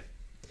Madubuike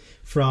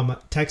from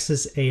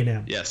Texas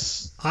A&M.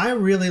 Yes. I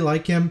really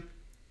like him.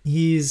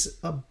 He's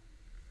a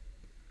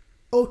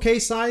okay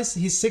size.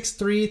 He's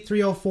 6'3",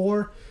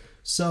 304.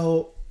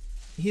 So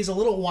he's a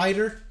little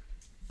wider.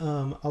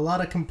 A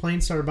lot of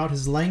complaints are about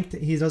his length.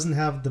 He doesn't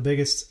have the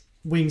biggest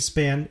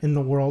wingspan in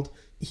the world.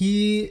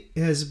 He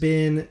has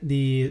been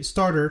the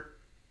starter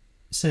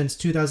since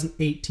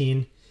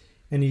 2018,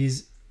 and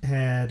he's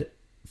had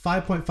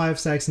 5.5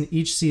 sacks in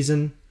each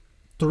season,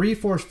 3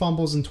 forced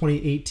fumbles in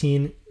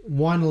 2018,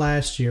 1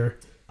 last year.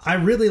 I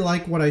really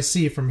like what I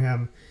see from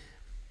him,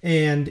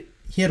 and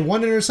he had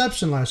 1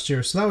 interception last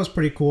year, so that was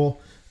pretty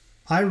cool.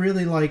 I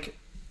really like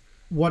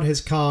what has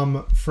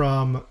come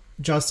from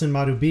Justin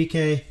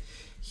Madubuike.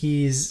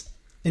 He's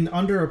an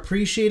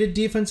underappreciated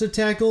defensive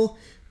tackle,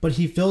 but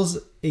he fills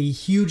a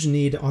huge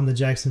need on the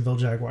Jacksonville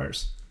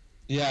Jaguars.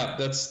 Yeah,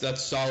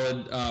 that's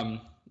solid.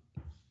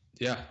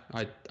 Yeah,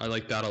 I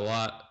like that a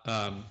lot,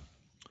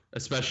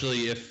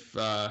 especially if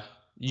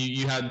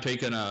you hadn't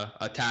taken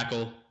a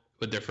tackle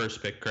with their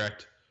first pick,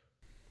 correct?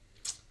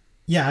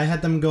 Yeah, I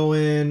had them go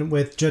in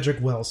with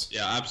Jedrick Wills.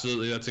 Yeah,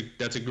 absolutely.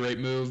 That's a great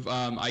move.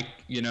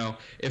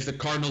 If the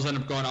Cardinals end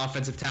up going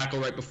offensive tackle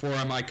right before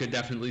him, I could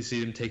definitely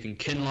see them taking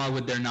Kinlaw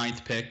with their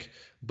 9th pick.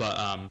 But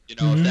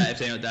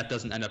if that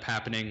doesn't end up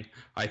happening,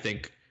 I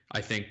think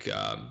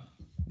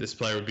this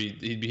player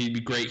he'd be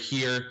great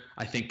here.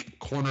 I think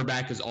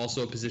cornerback is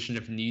also a position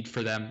of need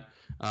for them,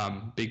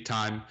 big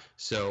time.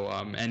 So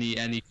any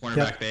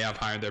cornerback they have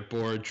high on their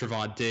board,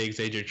 Trevon Diggs,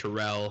 AJ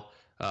Terrell,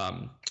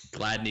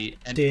 Gladney,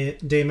 and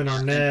Damon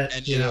Arnett,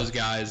 and those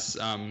guys,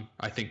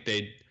 I think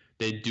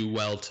they'd do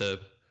well to.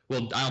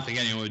 Well, I don't think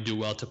anyone would do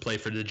well to play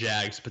for the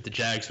Jags, but the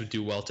Jags would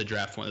do well to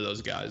draft one of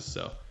those guys.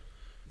 So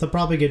they'll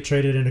probably get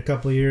traded in a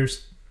couple of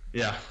years.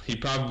 Yeah, he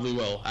probably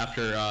will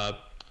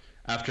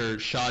after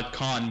Shad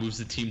Khan moves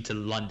the team to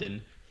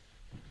London.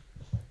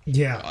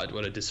 Yeah. God,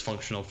 what a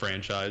dysfunctional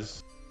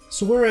franchise.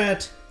 So we're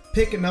at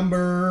pick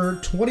number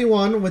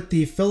 21 with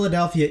the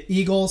Philadelphia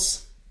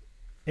Eagles,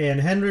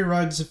 and Henry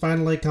Ruggs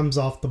finally comes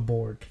off the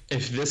board.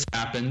 If this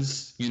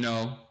happens,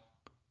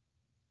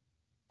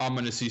 I'm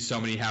going to see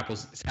so many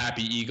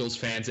happy Eagles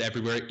fans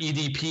everywhere.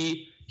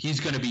 EDP, he's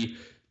going to be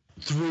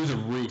through the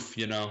roof,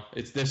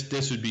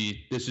 This would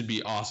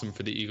be awesome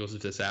for the Eagles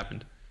if this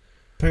happened.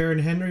 Pairing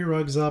Henry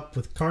Ruggs up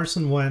with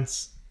Carson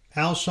Wentz,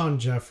 Alshon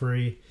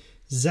Jeffrey,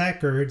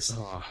 Zach Ertz,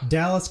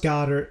 Dallas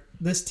Goedert.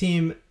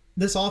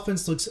 This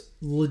offense looks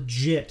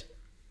legit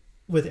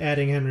with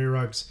adding Henry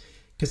Ruggs,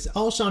 because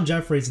Alshon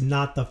Jeffrey's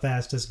not the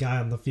fastest guy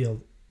on the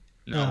field,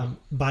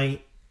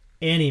 by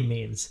any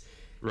means.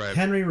 Right.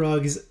 Henry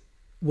Ruggs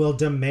will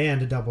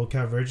demand double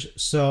coverage,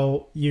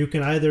 so you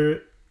can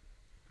either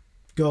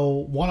go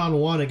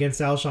one-on-one against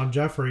Alshon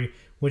Jeffrey,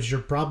 which you're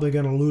probably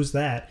going to lose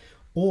that,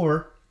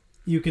 or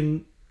you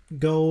can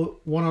go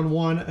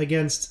one-on-one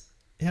against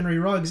Henry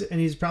Ruggs, and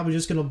he's probably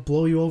just going to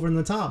blow you over in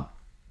the top.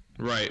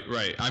 Right.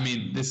 I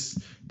mean, this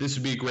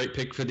would be a great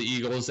pick for the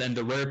Eagles, and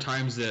the rare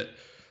times that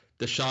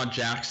Deshaun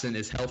Jackson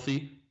is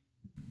healthy,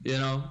 You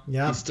know,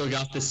 Yeah. He's still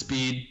got the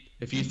speed.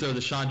 If you throw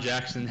the Sean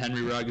Jackson,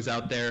 Henry Ruggs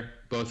out there,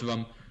 both of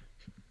them,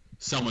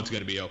 someone's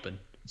going to be open.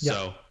 Yeah.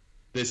 So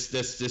this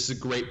is a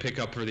great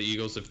pickup for the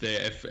Eagles if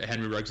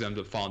Henry Ruggs ends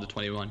up falling to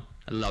 21.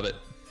 I love it.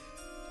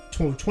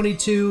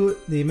 22,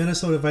 the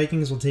Minnesota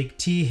Vikings will take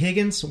T.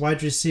 Higgins,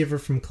 wide receiver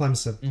from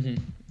Clemson.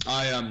 Mm-hmm.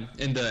 I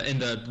in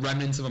the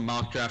remnants of a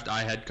mock draft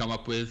I had come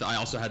up with, I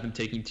also had them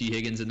taking T.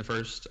 Higgins in the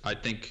first. I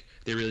think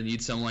they really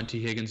need someone.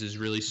 T. Higgins is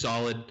really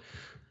solid.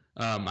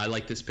 I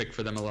like this pick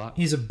for them a lot.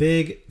 He's a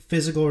big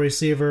physical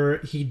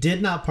receiver. He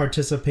did not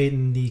participate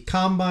in the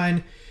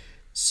combine,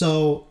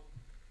 so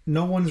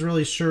no one's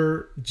really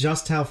sure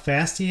just how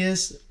fast he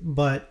is,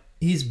 but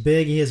he's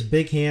big. He has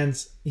big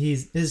hands.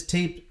 His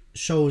tape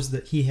shows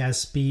that he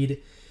has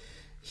speed.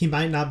 He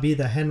might not be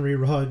the Henry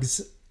Ruggs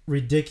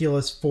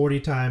ridiculous 40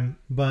 time,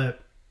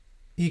 but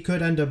he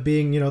could end up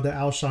being, the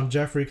Alshon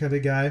Jeffrey kind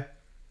of guy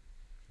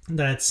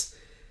that's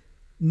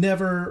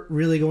never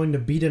really going to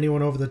beat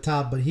anyone over the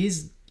top, but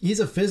he's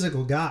a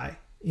physical guy.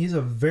 He's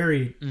a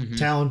very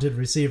talented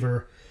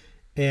receiver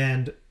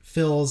and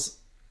fills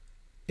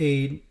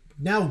a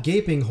now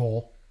gaping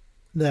hole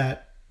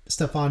that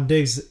Stephon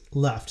Diggs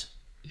left.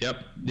 Yep.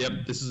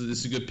 This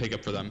is a good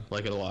pickup for them.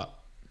 Like it a lot.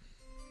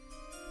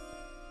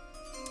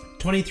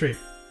 23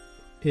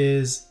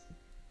 is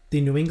the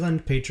New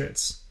England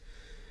Patriots.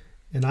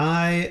 And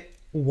I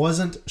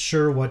wasn't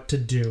sure what to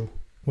do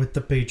with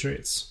the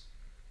Patriots.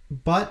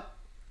 But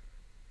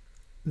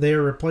they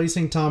are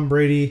replacing Tom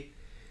Brady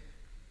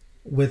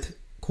with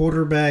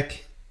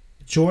quarterback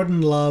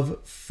Jordan Love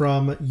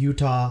from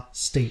Utah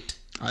State.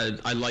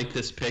 I like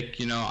this pick.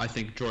 I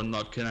think Jordan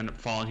Love can end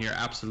up falling here.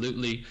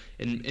 Absolutely.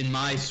 In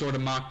my sort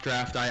of mock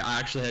draft, I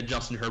actually had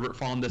Justin Herbert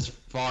falling this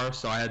far,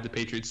 so I had the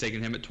Patriots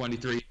taking him at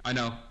 23. I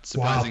know, it's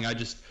surprising. Wow.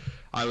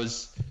 I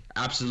was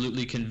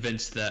absolutely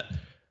convinced that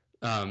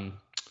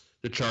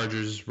the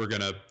Chargers were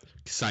gonna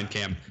sign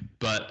Cam,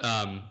 but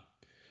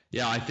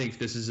yeah, I think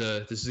this is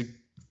a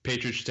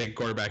Patriots should take a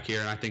quarterback here,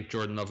 and I think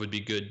Jordan Love would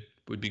be good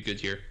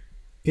here.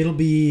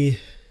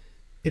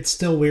 It's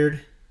still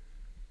weird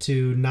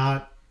to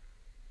not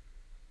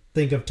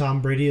think of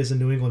Tom Brady as a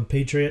New England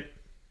Patriot.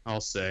 I'll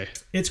say.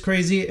 It's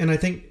crazy, and I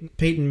think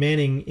Peyton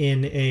Manning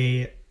in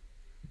a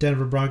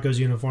Denver Broncos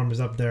uniform is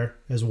up there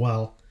as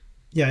well.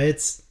 Yeah,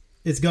 it's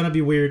going to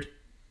be weird,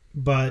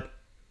 but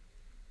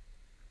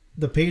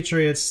the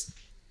Patriots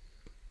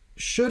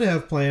should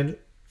have planned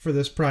for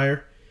this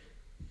prior,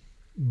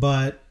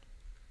 but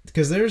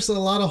because there's a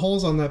lot of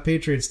holes on that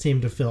Patriots team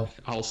to fill.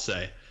 I'll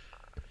say.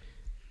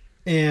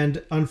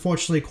 And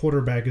unfortunately,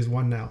 quarterback is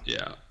one now.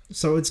 Yeah.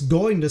 So it's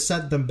going to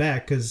set them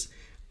back because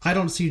I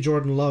don't see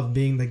Jordan Love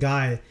being the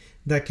guy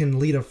that can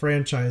lead a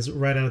franchise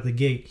right out of the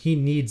gate. He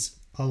needs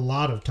a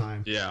lot of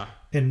time. Yeah.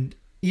 And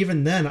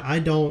even then, I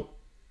don't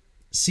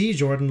see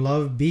Jordan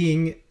Love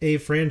being a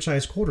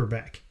franchise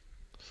quarterback.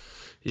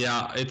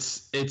 Yeah,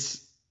 it's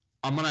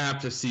I'm going to have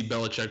to see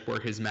Belichick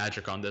work his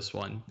magic on this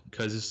one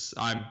because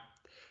I'm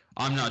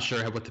not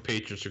sure what the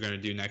Patriots are going to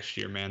do next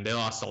year, man. They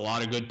lost a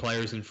lot of good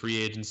players in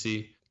free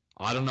agency.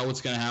 I don't know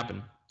what's going to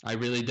happen. I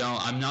really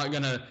don't. I'm not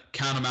going to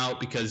count them out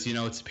because,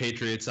 it's the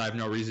Patriots. I have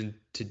no reason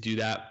to do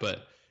that.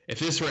 But if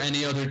this were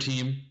any other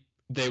team,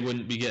 they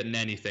wouldn't be getting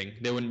anything.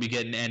 They wouldn't be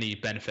getting any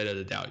benefit of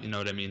the doubt. You know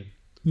what I mean?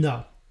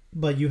 No,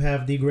 but you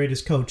have the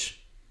greatest coach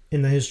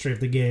in the history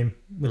of the game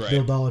with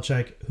Bill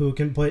Belichick, who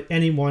can put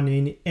anyone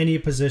in any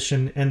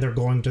position and they're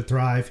going to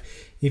thrive.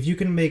 If you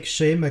can make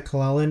Shea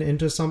McClellan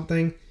into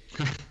something,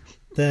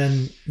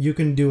 then you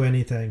can do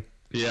anything.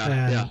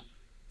 Yeah.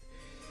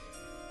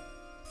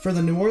 For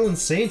the New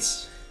Orleans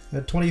Saints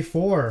at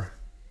 24,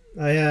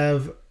 I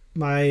have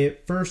my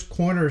first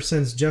corner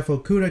since Jeff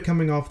Okudah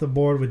coming off the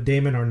board with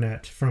Damon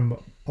Arnett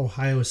from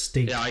Ohio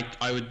State. Yeah,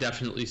 I would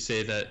definitely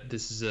say that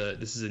this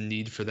is a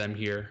need for them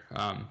here.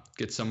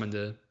 Get someone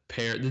to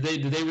pair. Did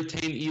they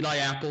retain Eli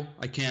Apple?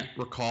 I can't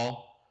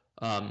recall,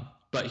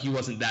 but he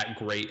wasn't that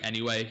great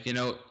anyway.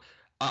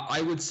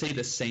 I would say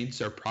the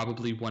Saints are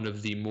probably one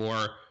of the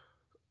more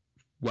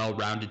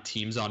well-rounded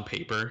teams on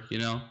paper.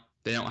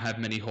 They don't have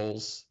many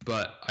holes,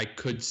 but I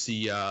could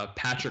see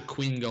Patrick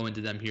Queen going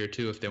to them here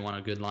too if they want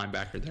a good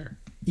linebacker there.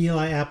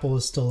 Eli Apple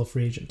is still a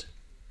free agent.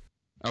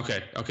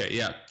 Okay,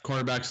 yeah.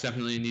 Cornerback's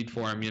definitely a need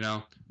for him,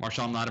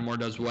 Marshawn Lattimore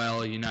does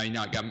well. You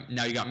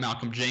got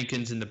Malcolm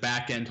Jenkins in the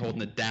back end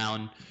holding it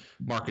down.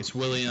 Marcus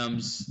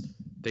Williams.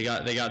 They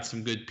got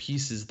some good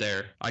pieces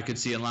there. I could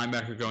see a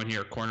linebacker going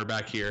here,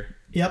 cornerback here.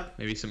 Yep.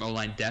 Maybe some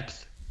O-line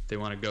depth if they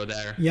want to go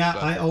there. Yeah,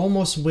 I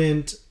almost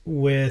went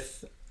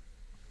with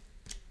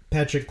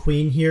Patrick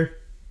Queen here.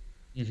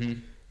 Mm-hmm.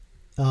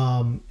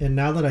 And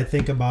now that I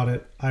think about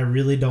it, I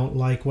really don't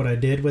like what I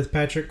did with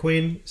Patrick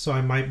Queen, so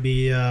I might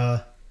be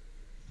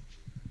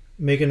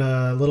making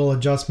a little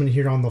adjustment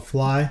here on the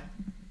fly.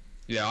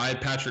 Yeah, I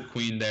had Patrick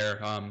Queen there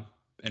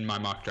in my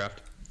mock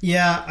draft.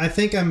 Yeah, I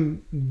think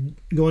I'm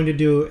going to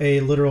do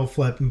a literal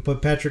flip and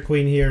put Patrick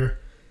Queen here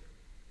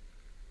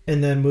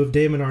and then move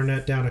Damon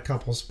Arnett down a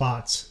couple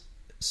spots.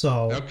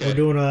 So we're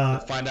doing we'll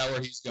find out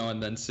where he's going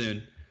then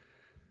soon.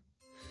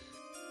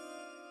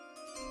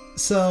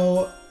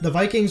 So the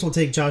Vikings will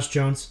take Josh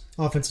Jones,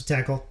 offensive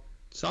tackle.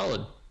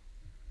 Solid. I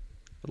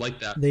like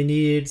that. They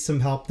need some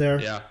help there.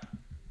 Yeah.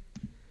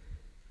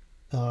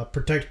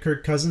 Protect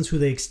Kirk Cousins, who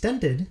they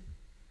extended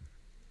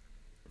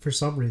for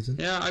some reason.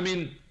 Yeah, I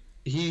mean,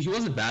 he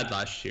wasn't bad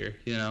last year,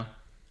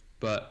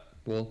 but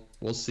we'll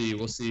see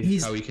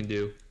how he can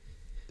do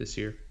this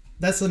year.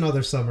 That's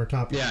another summer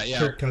topic. Yeah.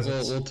 Kirk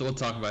Cousins. We'll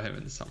talk about him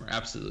in the summer.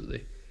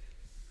 Absolutely.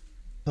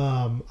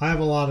 I have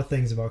a lot of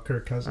things about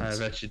Kirk Cousins.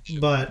 I bet you do.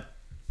 But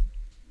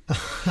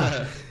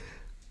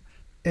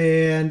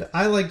and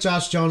I like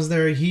Josh Jones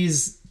there.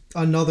 He's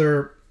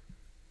another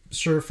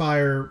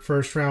surefire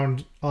first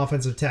round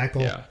offensive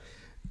tackle. Yeah.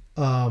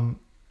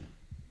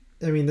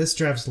 I mean, this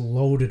draft's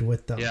loaded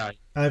with them. Yeah.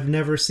 I've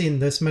never seen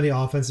this many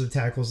offensive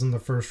tackles in the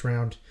first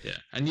round. Yeah,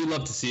 and you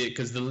love to see it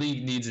because the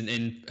league needs an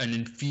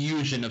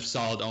infusion of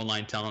solid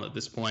online talent at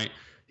this point.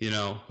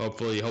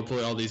 Hopefully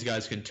all these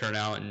guys can turn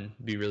out and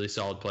be really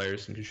solid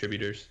players and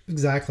contributors.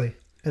 Exactly.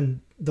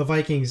 And the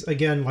Vikings,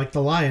 again, like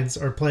the Lions,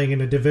 are playing in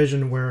a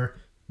division where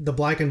the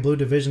black and blue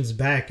division's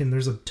back, and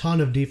there's a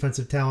ton of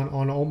defensive talent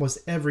on almost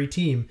every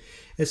team,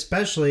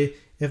 especially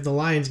if the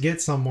Lions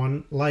get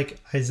someone like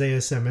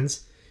Isaiah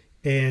Simmons.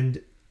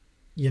 And,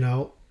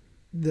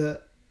 the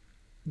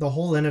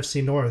whole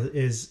NFC North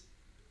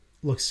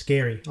looks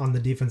scary on the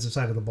defensive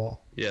side of the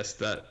ball. Yes,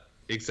 that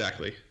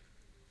exactly.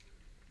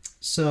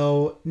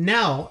 So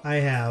now I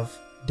have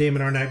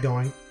Damon Arnette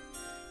going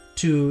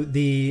to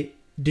the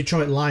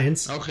Detroit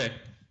Lions. Okay.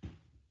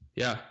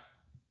 Yeah.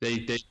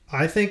 They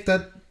I think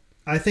that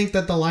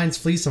the Lions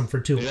fleece them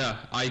for two. Yeah,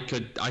 I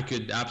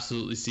could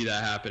absolutely see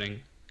that happening.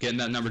 Getting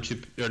that number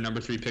 2 or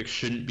number 3 pick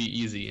shouldn't be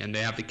easy, and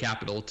they have the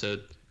capital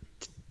to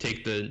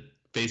take the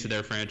face of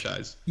their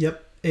franchise.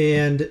 Yep.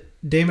 And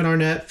Damon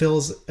Arnette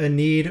fills a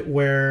need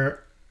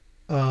where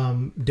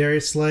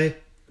Darius Slay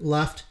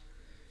left.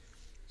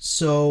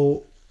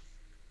 So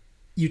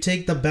you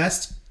take the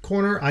best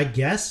corner, I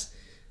guess,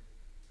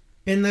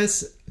 in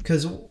this,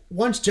 because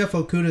once Jeff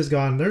Okuda's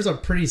gone, there's a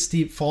pretty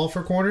steep fall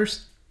for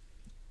corners,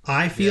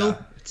 I feel.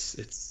 Yeah,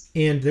 it's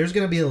and there's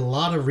going to be a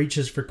lot of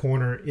reaches for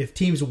corner if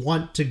teams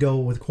want to go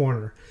with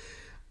corner.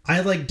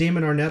 I like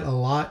Damon Arnette a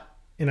lot,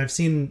 and I've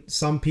seen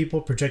some people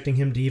projecting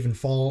him to even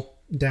fall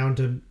down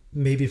to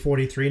maybe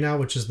 43 now,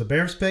 which is the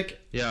Bears pick.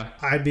 Yeah.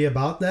 I'd be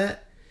about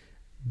that.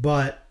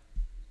 But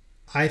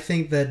I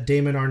think that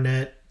Damon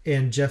Arnette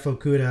and Jeff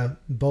Okuda,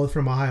 both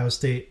from Ohio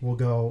State, will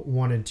go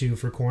 1 and 2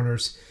 for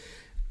corners.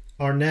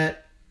 Arnette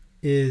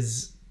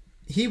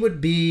he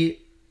would be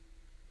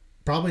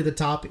probably the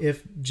top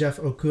if Jeff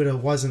Okuda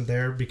wasn't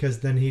there, because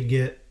then he'd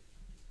get,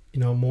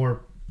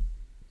 more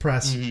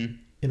press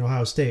in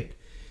Ohio State.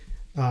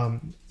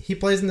 He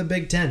plays in the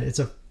Big Ten. It's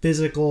a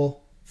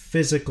physical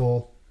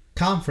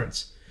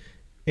conference.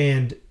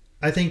 And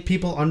I think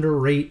people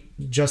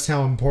underrate just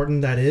how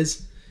important that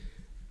is,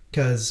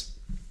 because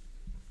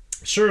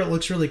sure, it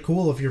looks really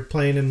cool if you're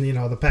playing in,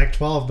 the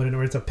Pac-12, but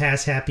it's a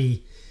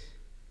pass-happy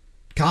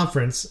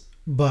conference.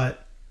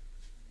 But,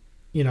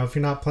 if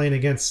you're not playing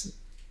against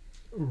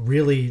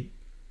really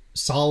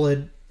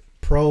solid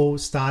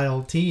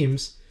pro-style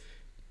teams,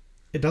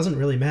 it doesn't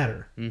really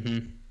matter.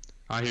 Mm-hmm.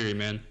 I hear you,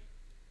 man.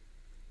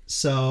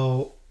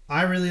 So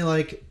I really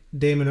like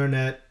Damon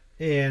Arnette,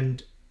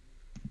 and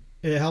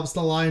it helps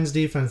the Lions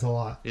defense a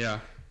lot. Yeah.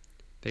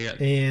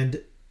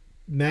 And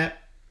Matt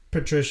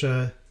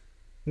Patricia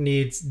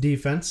needs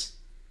defense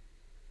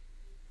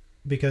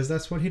because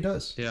that's what he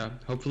does. Yeah.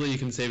 Hopefully he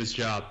can save his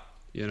job,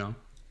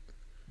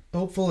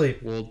 Hopefully.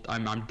 Well,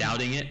 I'm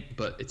doubting it,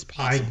 but it's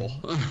possible.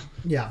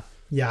 Yeah,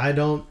 I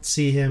don't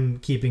see him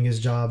keeping his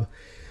job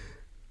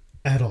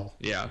at all.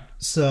 Yeah.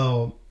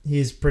 So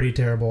he's pretty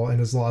terrible and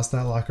has lost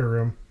that locker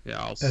room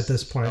at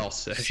this point. I'll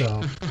say.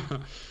 So.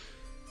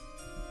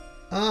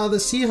 The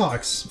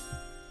Seahawks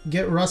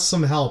get Russ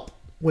some help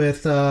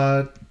with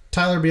Tyler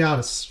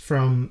Biadasz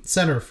from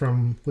center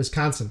from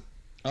Wisconsin.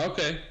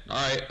 Okay.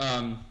 All right.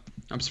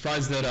 I'm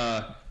surprised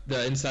that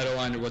the inside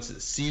O-liner,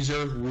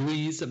 Cesar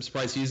Ruiz? I'm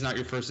surprised he's not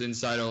your first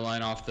inside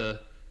O-line off the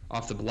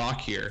block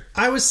here.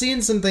 I was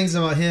seeing some things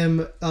about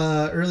him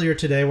earlier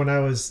today when I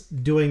was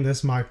doing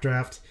this mock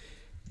draft,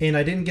 and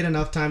I didn't get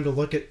enough time to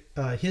look at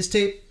his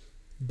tape,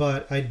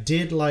 but I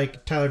did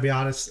like Tyler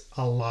Biadasz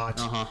a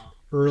lot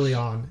early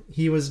on.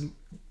 He was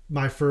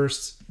my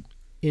first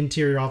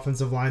interior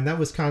offensive line. That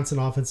Wisconsin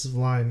offensive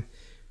line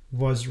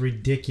was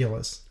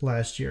ridiculous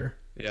last year.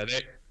 Yeah,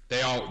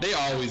 they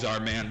always are,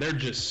 man. They're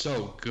just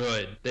so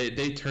good.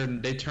 They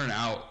turn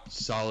out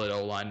solid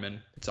O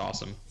linemen. It's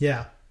awesome.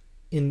 Yeah,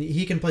 and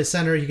he can play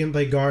center. He can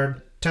play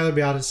guard. Tyler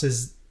Biadasz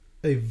is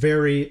a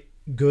very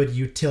good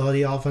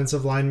utility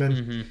offensive lineman.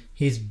 Mm-hmm.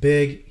 He's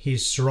big.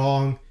 He's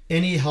strong.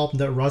 Any help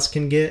that Russ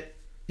can get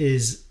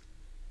is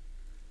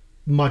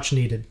much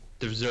needed.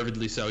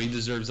 Deservedly so. He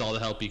deserves all the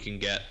help he can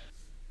get.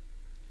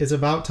 It's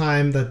about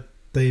time that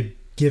they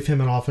give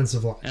him an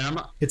offensive line.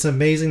 And it's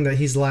amazing that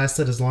he's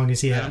lasted as long as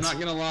he has. I'm not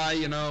going to lie,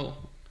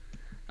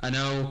 I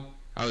know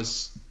I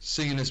was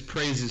singing his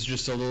praises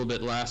just a little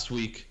bit last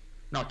week.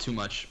 Not too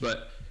much,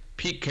 but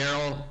Pete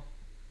Carroll,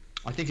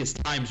 I think his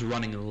time's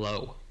running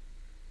low.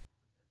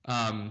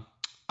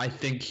 I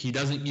think he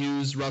doesn't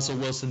use Russell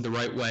Wilson the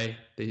right way.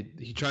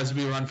 He tries to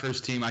be a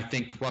run-first team. I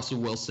think Russell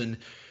Wilson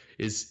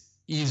is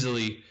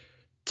easily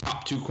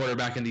top 2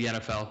 quarterback in the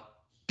NFL.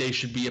 They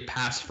should be a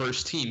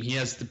pass-first team. He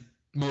has the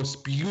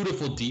most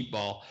beautiful deep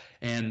ball,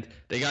 and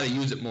they got to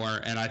use it more.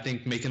 And I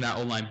think making that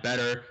O-line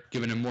better,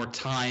 giving him more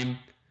time,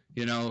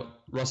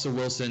 Russell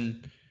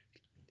Wilson,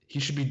 he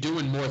should be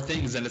doing more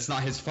things, and it's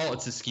not his fault.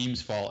 It's the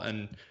scheme's fault.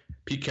 And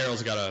Pete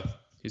Carroll's got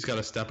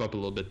to step up a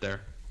little bit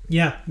there.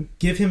 Yeah,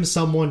 give him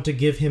someone to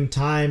give him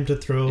time to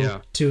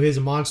throw to his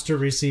monster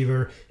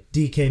receiver,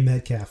 DK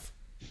Metcalf.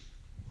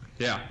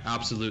 Yeah,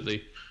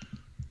 absolutely.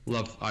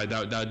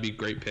 That would be a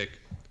great pick.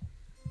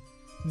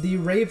 The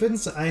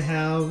Ravens, I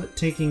have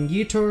taking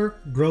Yetur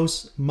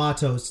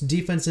Gross-Matos,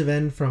 defensive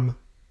end from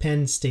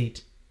Penn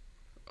State.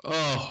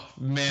 Oh,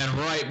 man,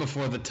 right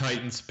before the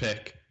Titans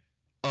pick.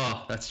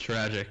 Oh, that's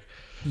tragic.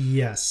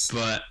 Yes.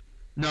 But,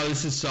 no,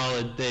 this is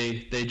solid.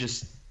 They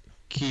just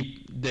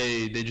keep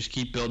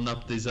building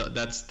up these.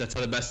 That's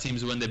how the best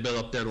teams win. They build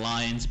up their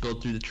lines,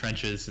 build through the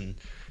trenches, and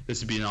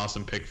this would be an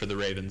awesome pick for the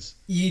Ravens.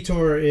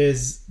 Yetur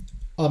is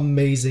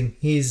amazing.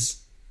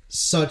 He's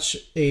such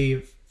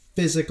a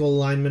physical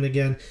lineman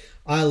again.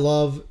 I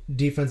love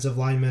defensive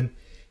linemen,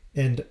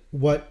 and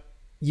what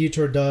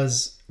Yetur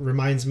does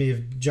reminds me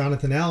of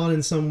Jonathan Allen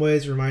in some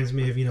ways, reminds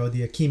me of,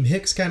 the Akeem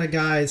Hicks kind of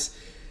guys.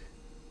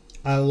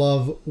 I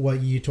love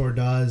what Yetur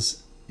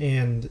does,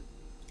 and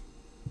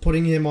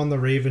putting him on the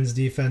Ravens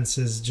defense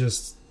is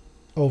just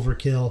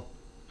overkill.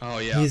 Oh,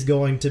 yeah. He's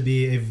going to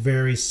be a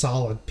very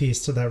solid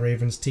piece to that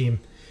Ravens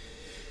team.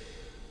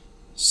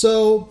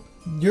 So,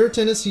 your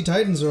Tennessee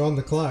Titans are on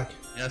the clock.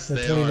 Yes, at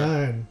they 29.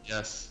 are.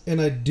 Yes.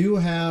 And I do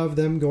have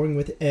them going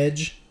with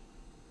edge.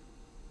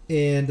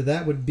 And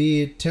that would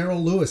be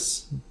Terrell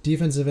Lewis,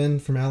 defensive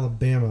end from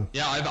Alabama.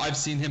 Yeah, I've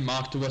seen him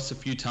mocked to us a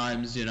few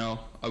times.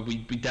 We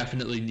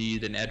definitely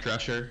need an edge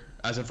rusher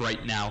as of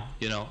right now.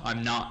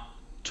 I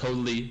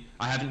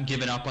haven't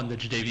given up on the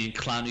Jadeveon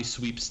Clowney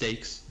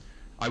sweepstakes.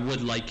 I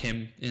would like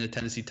him in a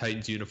Tennessee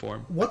Titans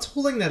uniform. What's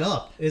holding that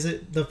up? Is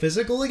it the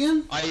physical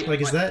again? I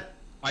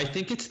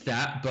think it's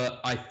that, but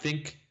I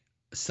think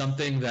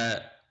something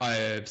that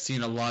I've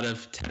seen a lot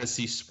of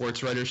Tennessee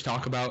sports writers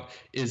talk about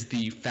is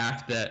the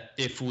fact that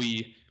if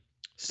we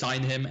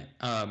sign him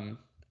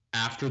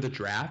after the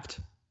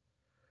draft,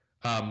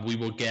 we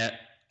will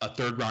get a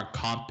 3rd-round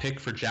comp pick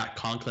for Jack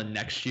Conklin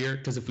next year.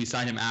 Because if we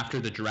sign him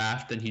after the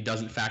draft, then he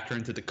doesn't factor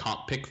into the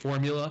comp pick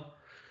formula.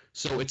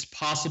 So it's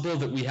possible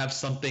that we have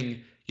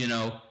something,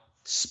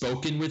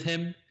 spoken with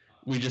him.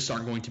 We just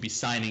aren't going to be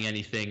signing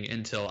anything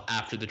until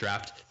after the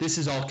draft. This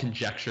is all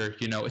conjecture.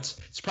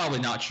 It's probably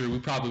not true. We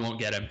probably won't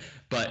get him.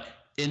 But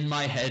in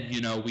my head,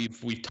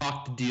 we've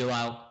talked the deal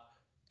out,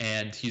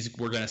 and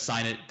we're going to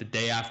sign it the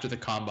day after the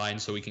combine,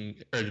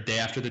 or the day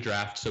after the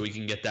draft, so we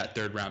can get that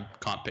 3rd-round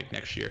comp pick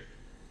next year.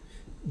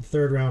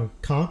 3rd-round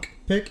conk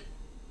pick?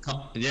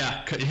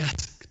 Yeah,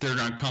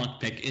 3rd-round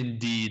conk pick,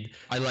 indeed.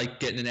 I like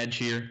getting an edge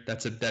here.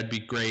 That'd be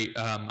great.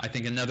 I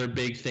think another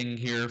big thing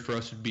here for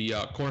us would be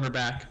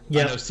cornerback.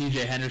 Yep. I know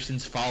C.J.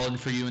 Henderson's fallen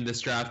for you in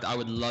this draft. I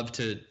would love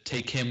to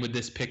take him with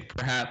this pick,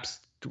 perhaps.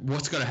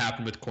 What's going to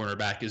happen with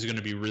cornerback is going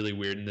to be really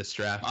weird in this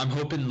draft. I'm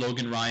hoping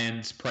Logan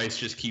Ryan's price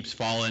just keeps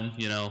falling.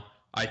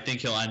 I think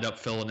he'll end up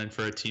filling in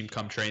for a team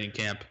come training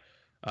camp.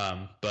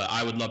 But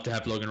I would love to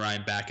have Logan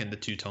Ryan back in the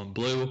two-tone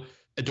blue.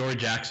 Adoree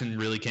Jackson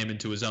really came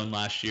into his own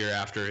last year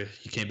after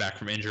he came back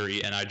from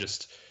injury, and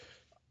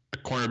a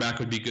cornerback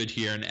would be good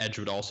here, and edge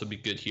would also be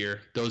good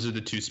here. Those are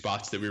the 2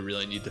 spots that we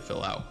really need to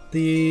fill out.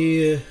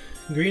 The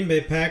Green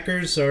Bay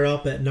Packers are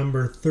up at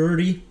number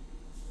 30,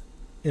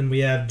 and we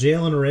have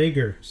Jalen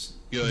Reagor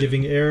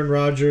giving Aaron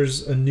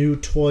Rodgers a new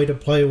toy to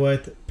play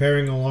with,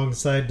 pairing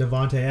alongside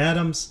Davante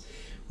Adams,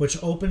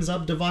 which opens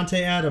up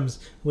Davante Adams,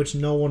 which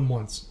no one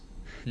wants.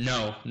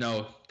 No,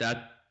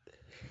 that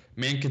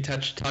man can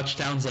touch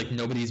touchdowns like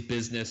nobody's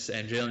business,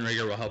 and Jalen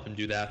Reagor will help him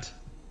do that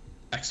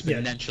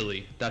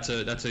exponentially. Yeah.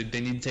 They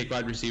need to take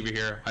wide receiver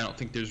here. I don't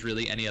think there's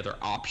really any other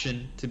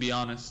option, to be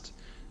honest.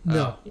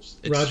 No,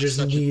 Rodgers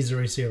needs a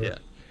receiver. Yeah,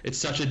 it's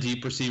such a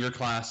deep receiver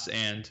class,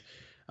 and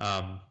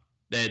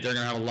they're going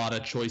to have a lot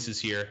of choices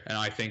here, and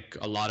I think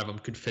a lot of them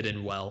could fit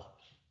in well,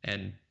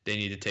 and they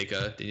need to take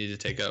a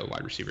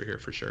wide receiver here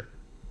for sure.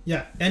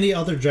 Yeah, any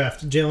other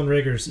draft, Jalen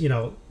Reagor's,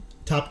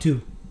 top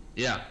 2.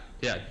 Yeah,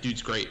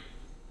 dude's great.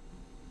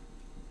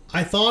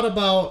 I thought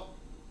about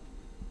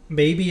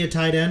maybe a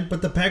tight end,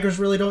 but the Packers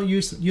really don't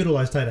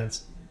utilize tight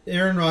ends.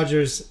 Aaron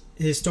Rodgers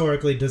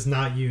historically does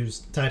not use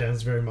tight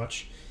ends very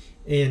much.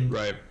 And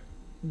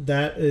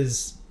that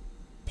is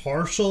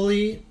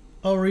partially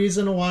a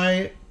reason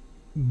why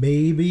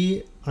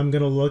maybe I'm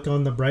going to look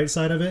on the bright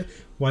side of it,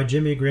 why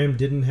Jimmy Graham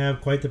didn't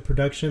have quite the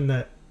production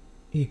that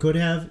he could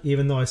have,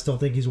 even though I still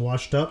think he's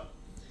washed up.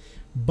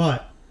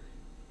 But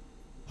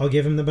I'll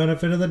give him the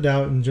benefit of the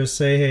doubt and just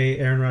say, hey,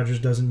 Aaron Rodgers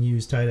doesn't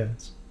use tight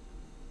ends.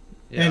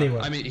 Yeah, anyway.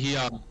 I mean,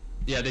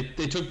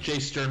 they took Jay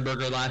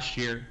Sternberger last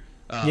year.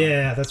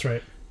 Yeah, that's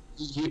right.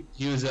 He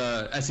was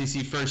a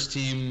SEC first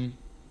team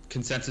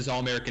consensus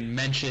All-American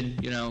mention,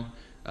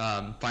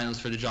 finals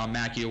for the John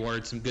Mackey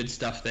Award. Some good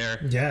stuff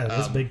there. Yeah,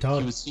 that's big talk.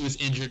 He was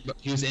injured.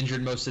 He was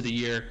injured most of the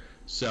year,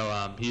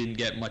 so he didn't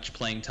get much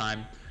playing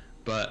time.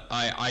 But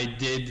I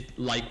did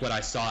like what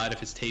I saw out of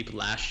his tape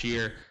last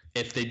year.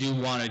 If they do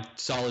want a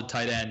solid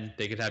tight end,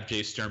 they could have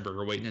Jay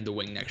Sternberger waiting in the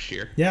wing next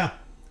year. Yeah.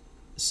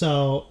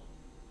 So,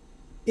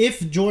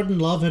 if Jordan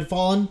Love had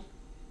fallen,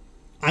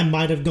 I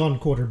might have gone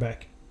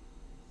quarterback.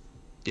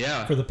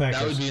 Yeah, for the Packers.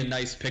 That would be a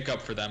nice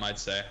pickup for them, I'd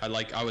say. I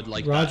would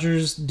like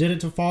Rodgers did it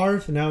to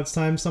Favre, and now it's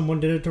time someone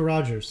did it to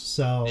Rodgers.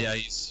 So yeah,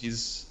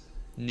 he's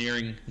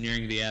nearing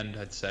the end,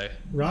 I'd say.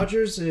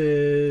 Rodgers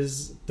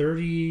is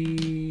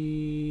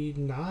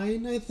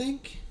 39, I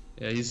think.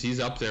 Yeah, he's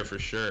up there for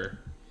sure.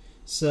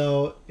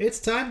 So it's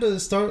time to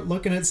start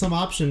looking at some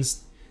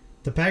options.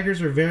 The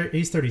Packers are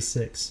he's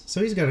 36,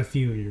 so he's got a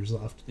few years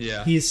left.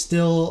 Yeah. He's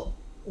still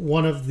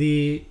one of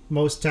the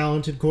most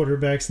talented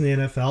quarterbacks in the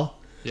NFL.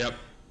 Yep.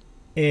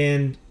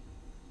 And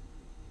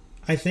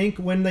I think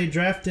when they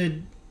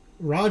drafted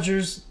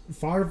Rodgers,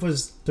 Favre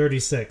was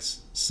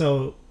 36.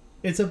 So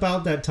it's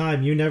about that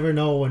time. You never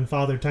know when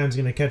Father Time's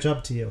going to catch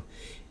up to you.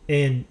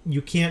 And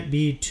you can't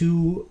be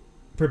too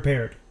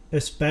prepared,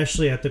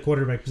 especially at the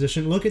quarterback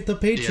position. Look at the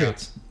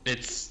Patriots. Yeah.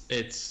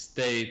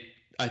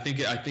 I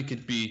think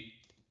it'd be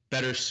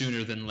better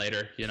sooner than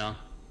later, you know?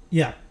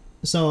 Yeah.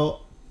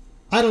 So,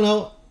 I don't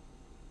know.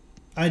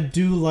 I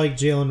do like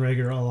Jalen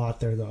Reagor a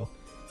lot there, though.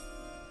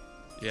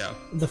 Yeah.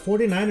 The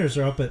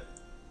 49ers are up at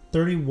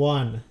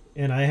 31,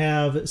 and I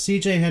have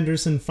C.J.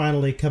 Henderson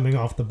finally coming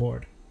off the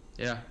board.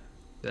 Yeah.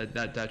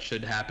 That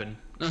should happen.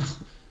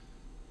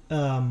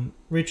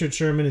 Richard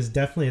Sherman is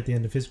definitely at the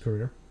end of his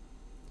career.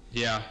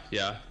 Yeah.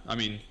 I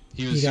mean,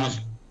 he was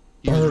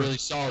really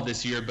solid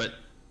this year, but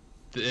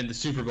in the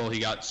Super Bowl he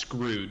got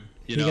screwed.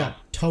 He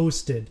got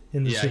toasted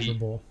in the Super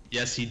Bowl.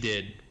 Yes, he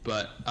did.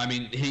 But I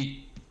mean,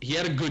 he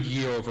had a good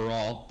year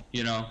overall.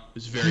 You know, it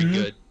was very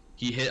good.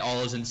 He hit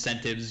all his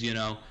incentives. You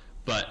know,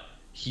 but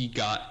he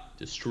got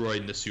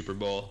destroyed in the Super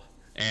Bowl,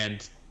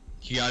 and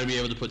you got to be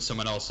able to put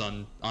someone else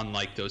on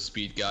like those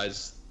speed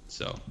guys.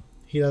 So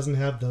he doesn't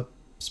have the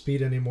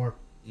speed anymore.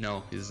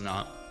 No, he's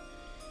not.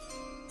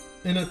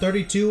 And at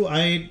 32,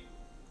 I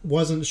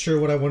wasn't sure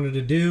what I wanted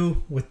to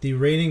do with the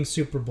reigning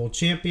Super Bowl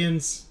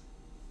champions.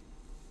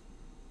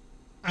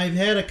 I've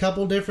had a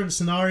couple different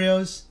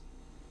scenarios.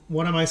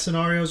 One of my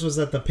scenarios was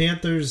that the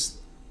Panthers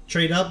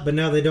trade up, but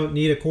now they don't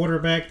need a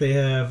quarterback. They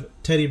have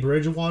Teddy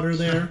Bridgewater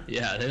there.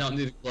 Yeah, they don't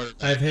need a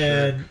quarterback.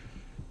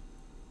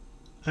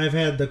 I've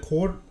had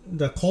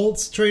the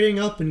Colts trading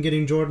up and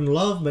getting Jordan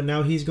Love, but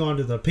now he's gone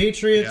to the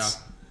Patriots.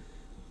 Yeah.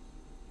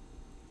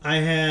 I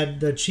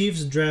had the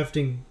Chiefs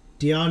drafting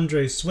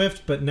DeAndre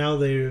Swift, but now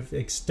they've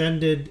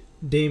extended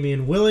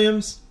Damian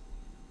Williams.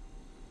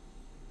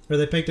 Or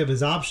they picked up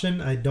his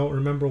option. I don't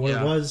remember what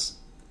it was.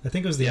 I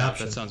think it was the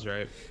option. Yeah, that sounds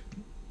right.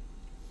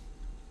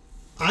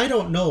 I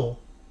don't know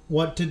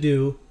what to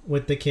do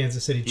with the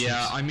Kansas City Chiefs.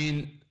 Yeah, I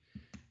mean,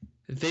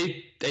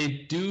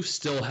 they do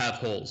still have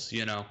holes,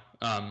 you know.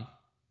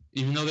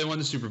 Even though they won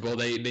the Super Bowl,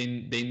 they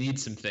need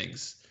some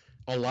things.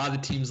 A lot of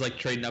the teams like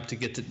trading up to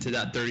get to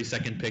that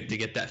 32nd pick to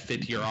get that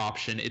fifth-year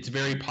option. It's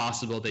very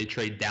possible they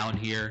trade down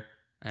here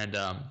and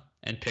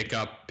pick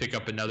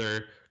up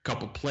another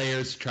couple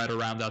players to try to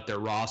round out their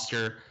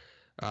roster.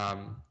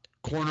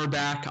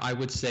 Cornerback, I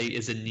would say,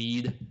 is a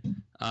need.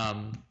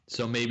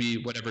 So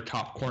maybe whatever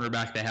top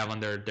cornerback they have on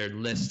their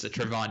list,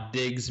 Trevon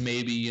Diggs,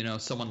 maybe, you know,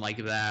 someone like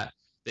that.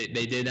 They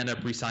did end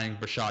up re-signing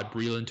Bashaud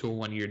Breeland to a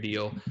one-year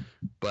deal,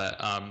 but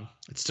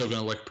it's still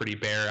going to look pretty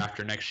bare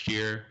after next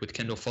year with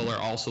Kendall Fuller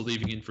also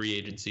leaving in free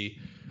agency.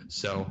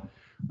 So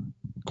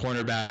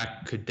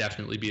cornerback could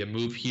definitely be a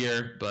move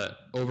here,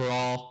 but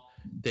overall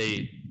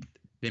they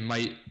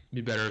might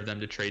be better of them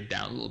to trade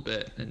down a little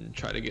bit and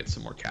try to get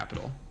some more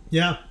capital.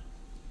 Yeah.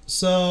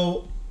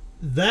 So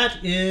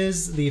that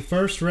is the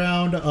first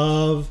round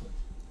of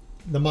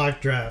the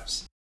mock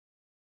drafts.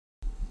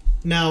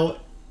 Now,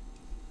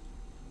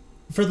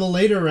 for the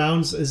later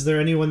rounds, is there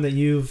anyone that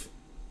you've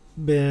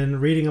been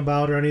reading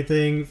about or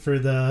anything for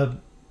the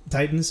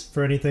Titans,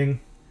 for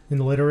anything in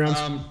the later rounds?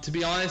 To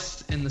be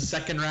honest, in the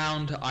second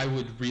round, I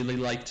would really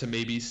like to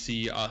maybe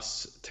see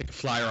us take a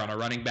flyer on a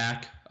running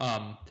back.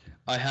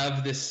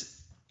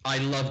 I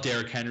love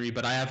Derrick Henry,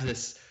 but I have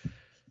this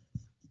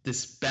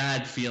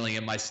bad feeling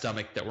in my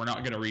stomach that we're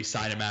not going to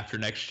re-sign him after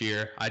next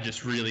year. I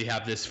just really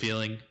have this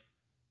feeling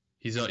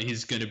he's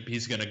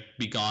gonna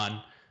be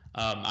gone.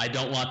 I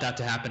don't want that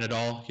to happen at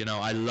all. You know,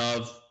 I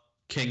love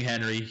King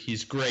Henry.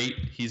 He's great.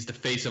 He's the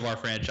face of our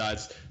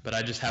franchise. But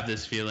I just have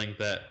this feeling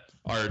that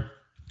our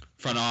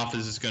front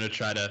office is going to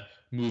try to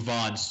move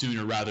on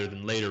sooner rather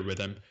than later with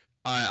him.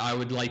 I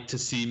would like to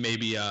see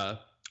maybe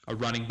a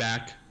running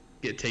back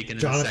get taken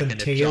in the second.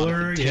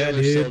 Taylor, if Jonathan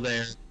Taylor's still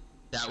there,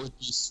 that would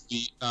be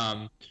sweet.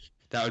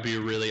 That would be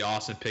a really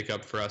awesome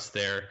pickup for us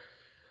there.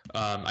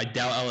 I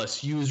doubt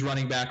LSU's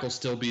running back will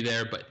still be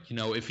there, but you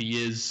know, if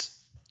he is,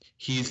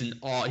 he's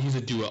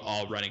a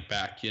do-it-all running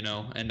back, you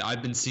know, and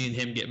I've been seeing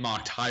him get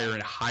mocked higher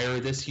and higher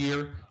this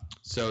year,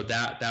 so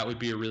that would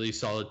be a really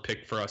solid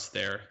pick for us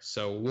there.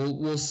 So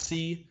we'll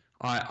see.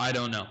 I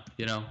don't know.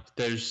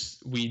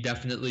 We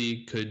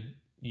definitely could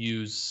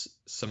use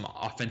some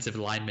offensive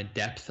lineman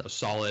depth. A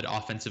solid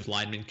offensive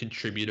lineman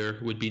contributor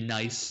would be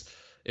nice.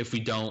 If we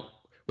don't,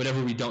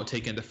 whatever we don't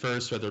take in the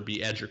first, whether it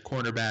be edge or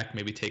cornerback,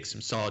 maybe take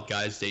some solid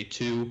guys day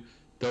 2.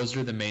 Those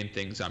are the main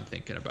things I'm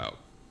thinking about.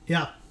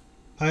 Yeah,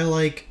 I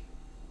like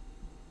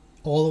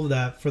all of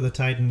that for the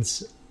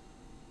Titans.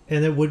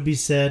 And it would be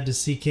sad to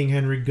see King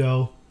Henry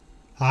go.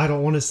 I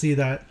don't want to see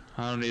that.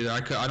 I don't either.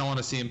 I don't want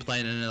to see him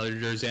playing in another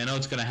jersey. I know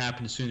it's going to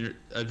happen sooner,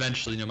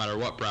 eventually, no matter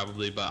what,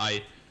 probably.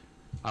 But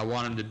I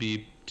want him to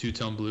be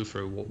two-tone blue for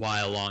a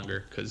while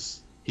longer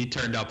because he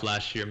turned up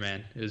last year,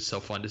 man. It was so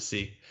fun to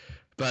see.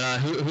 But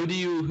who are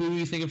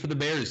you thinking for the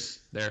Bears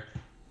there?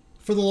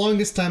 For the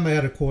longest time, I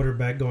had a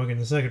quarterback going in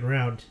the second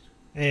round,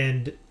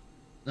 and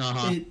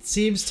it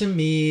seems to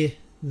me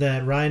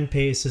that Ryan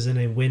Pace is in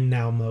a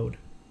win-now mode.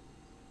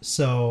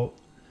 So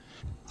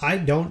I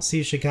don't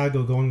see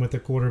Chicago going with a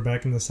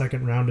quarterback in the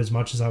second round as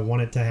much as I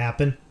want it to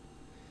happen.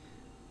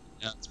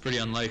 Yeah, it's pretty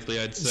unlikely,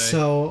 I'd say.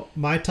 So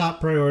my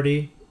top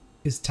priority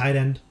is tight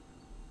end.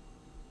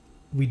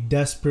 We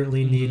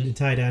desperately need a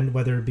tight end,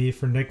 whether it be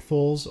for Nick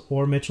Foles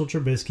or Mitchell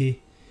Trubisky.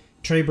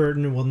 Trey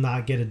Burton will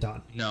not get it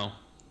done. No,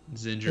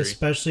 it's injury.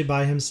 Especially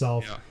by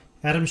himself. Yeah.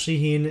 Adam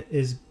Shaheen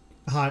is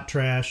hot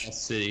trash.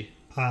 City.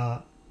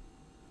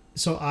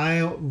 So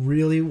I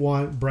really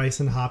want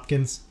Bryson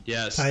Hopkins,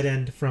 tight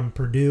end from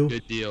Purdue.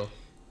 Good deal.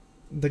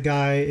 The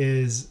guy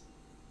is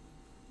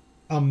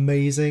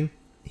amazing.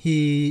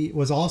 He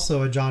was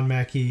also a John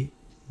Mackey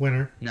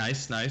winner.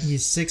 Nice.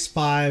 He's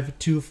 6'5",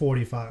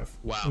 245.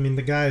 Wow. I mean,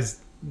 the guy's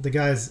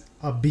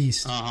a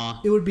beast.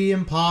 It would be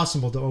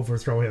impossible to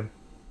overthrow him.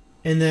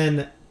 And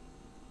then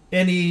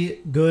any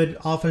good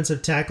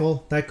offensive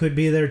tackle that could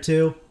be there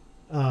too.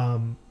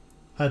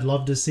 I'd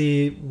love to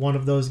see one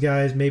of those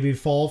guys maybe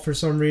fall for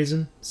some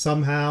reason,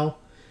 somehow.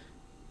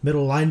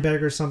 Middle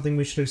linebacker, something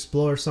we should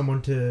explore.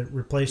 Someone to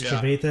replace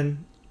Trevathan,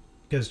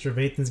 because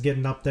Trevathan's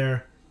getting up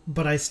there.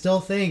 But I still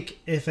think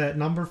if at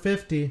number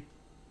 50,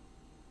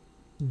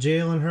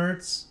 Jalen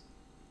Hurts,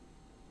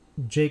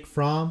 Jake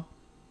Fromm,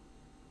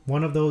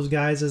 one of those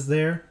guys is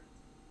there,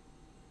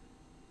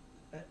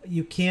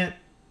 you can't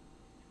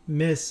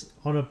miss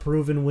on a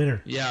proven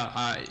winner.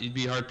 Yeah, you'd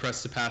be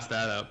hard-pressed to pass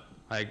that up.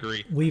 I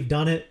agree. We've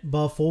done it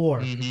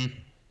before. And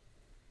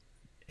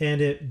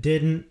it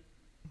didn't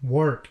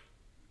work.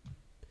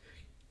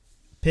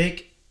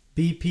 Pick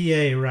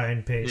BPA,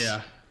 Ryan Pace.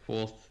 Yeah,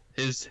 well,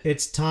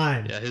 it's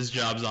time. Yeah, his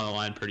job's on the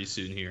line pretty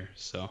soon here,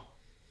 so.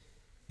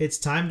 It's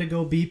time to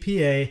go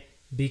BPA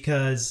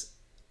because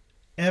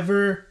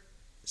ever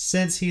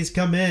since he's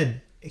come in,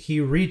 he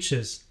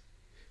reaches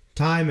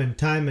time and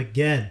time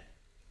again.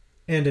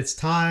 And it's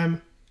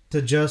time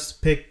to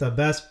just pick the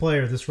best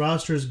player. This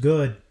roster is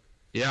good.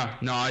 Yeah,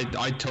 no,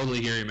 I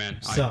totally hear you, man.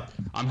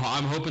 I'm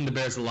hoping the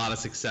Bears a lot of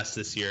success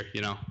this year,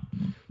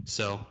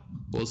 So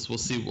we'll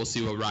see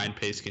what Ryan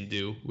Pace can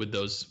do with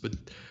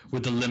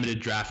with the limited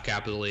draft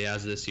capital he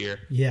has this year.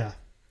 Yeah,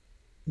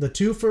 the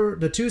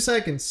 2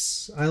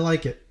 seconds, I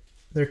like it.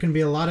 There can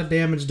be a lot of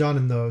damage done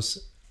in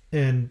those,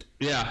 and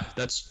yeah,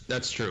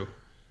 that's true.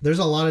 There's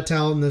a lot of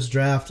talent in this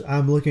draft.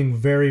 I'm looking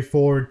very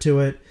forward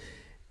to it.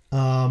 Do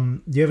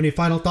you have any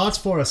final thoughts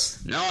for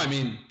us? No, I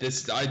mean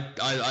this.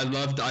 I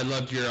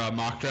loved your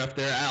mock draft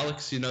there,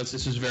 Alex.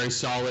 This was very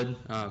solid.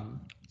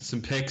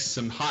 Some picks,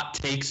 some hot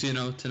takes,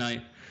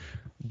 tonight.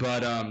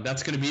 But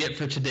that's going to be it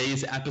for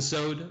today's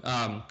episode.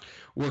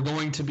 We're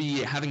going to be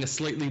having a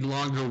slightly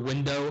longer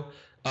window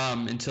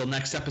until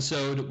next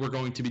episode. We're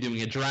going to be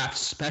doing a draft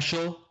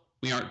special.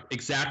 We aren't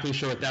exactly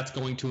sure what that's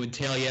going to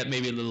entail yet.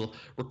 Maybe a little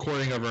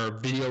recording of our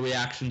video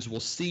reactions. We'll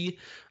see.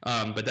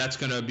 But that's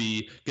going to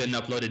be getting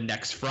uploaded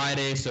next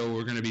Friday. So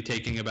we're going to be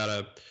taking about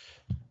a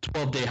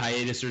 12-day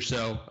hiatus or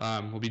so.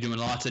 We'll be doing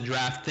lots of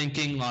draft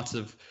thinking, lots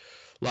of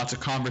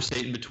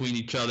conversating between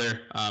each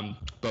other.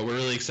 But we're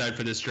really excited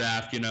for this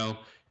draft.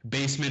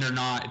 Basement or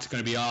not, it's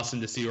going to be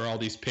awesome to see where all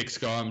these picks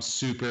go. I'm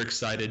super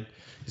excited.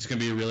 It's going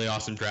to be a really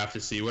awesome draft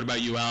to see. What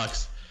about you,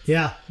 Alex?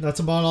 Yeah, that's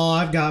about all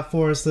I've got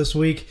for us this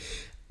week.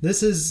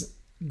 This is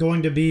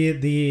going to be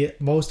the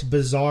most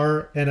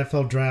bizarre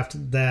NFL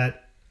draft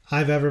that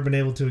I've ever been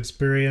able to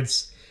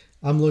experience.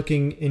 I'm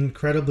looking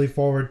incredibly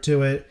forward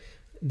to it.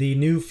 The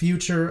new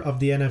future of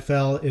the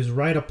NFL is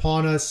right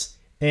upon us.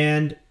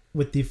 And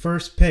with the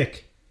first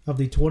pick of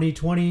the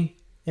 2020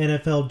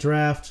 NFL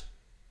Draft,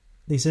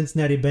 the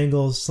Cincinnati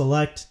Bengals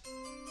select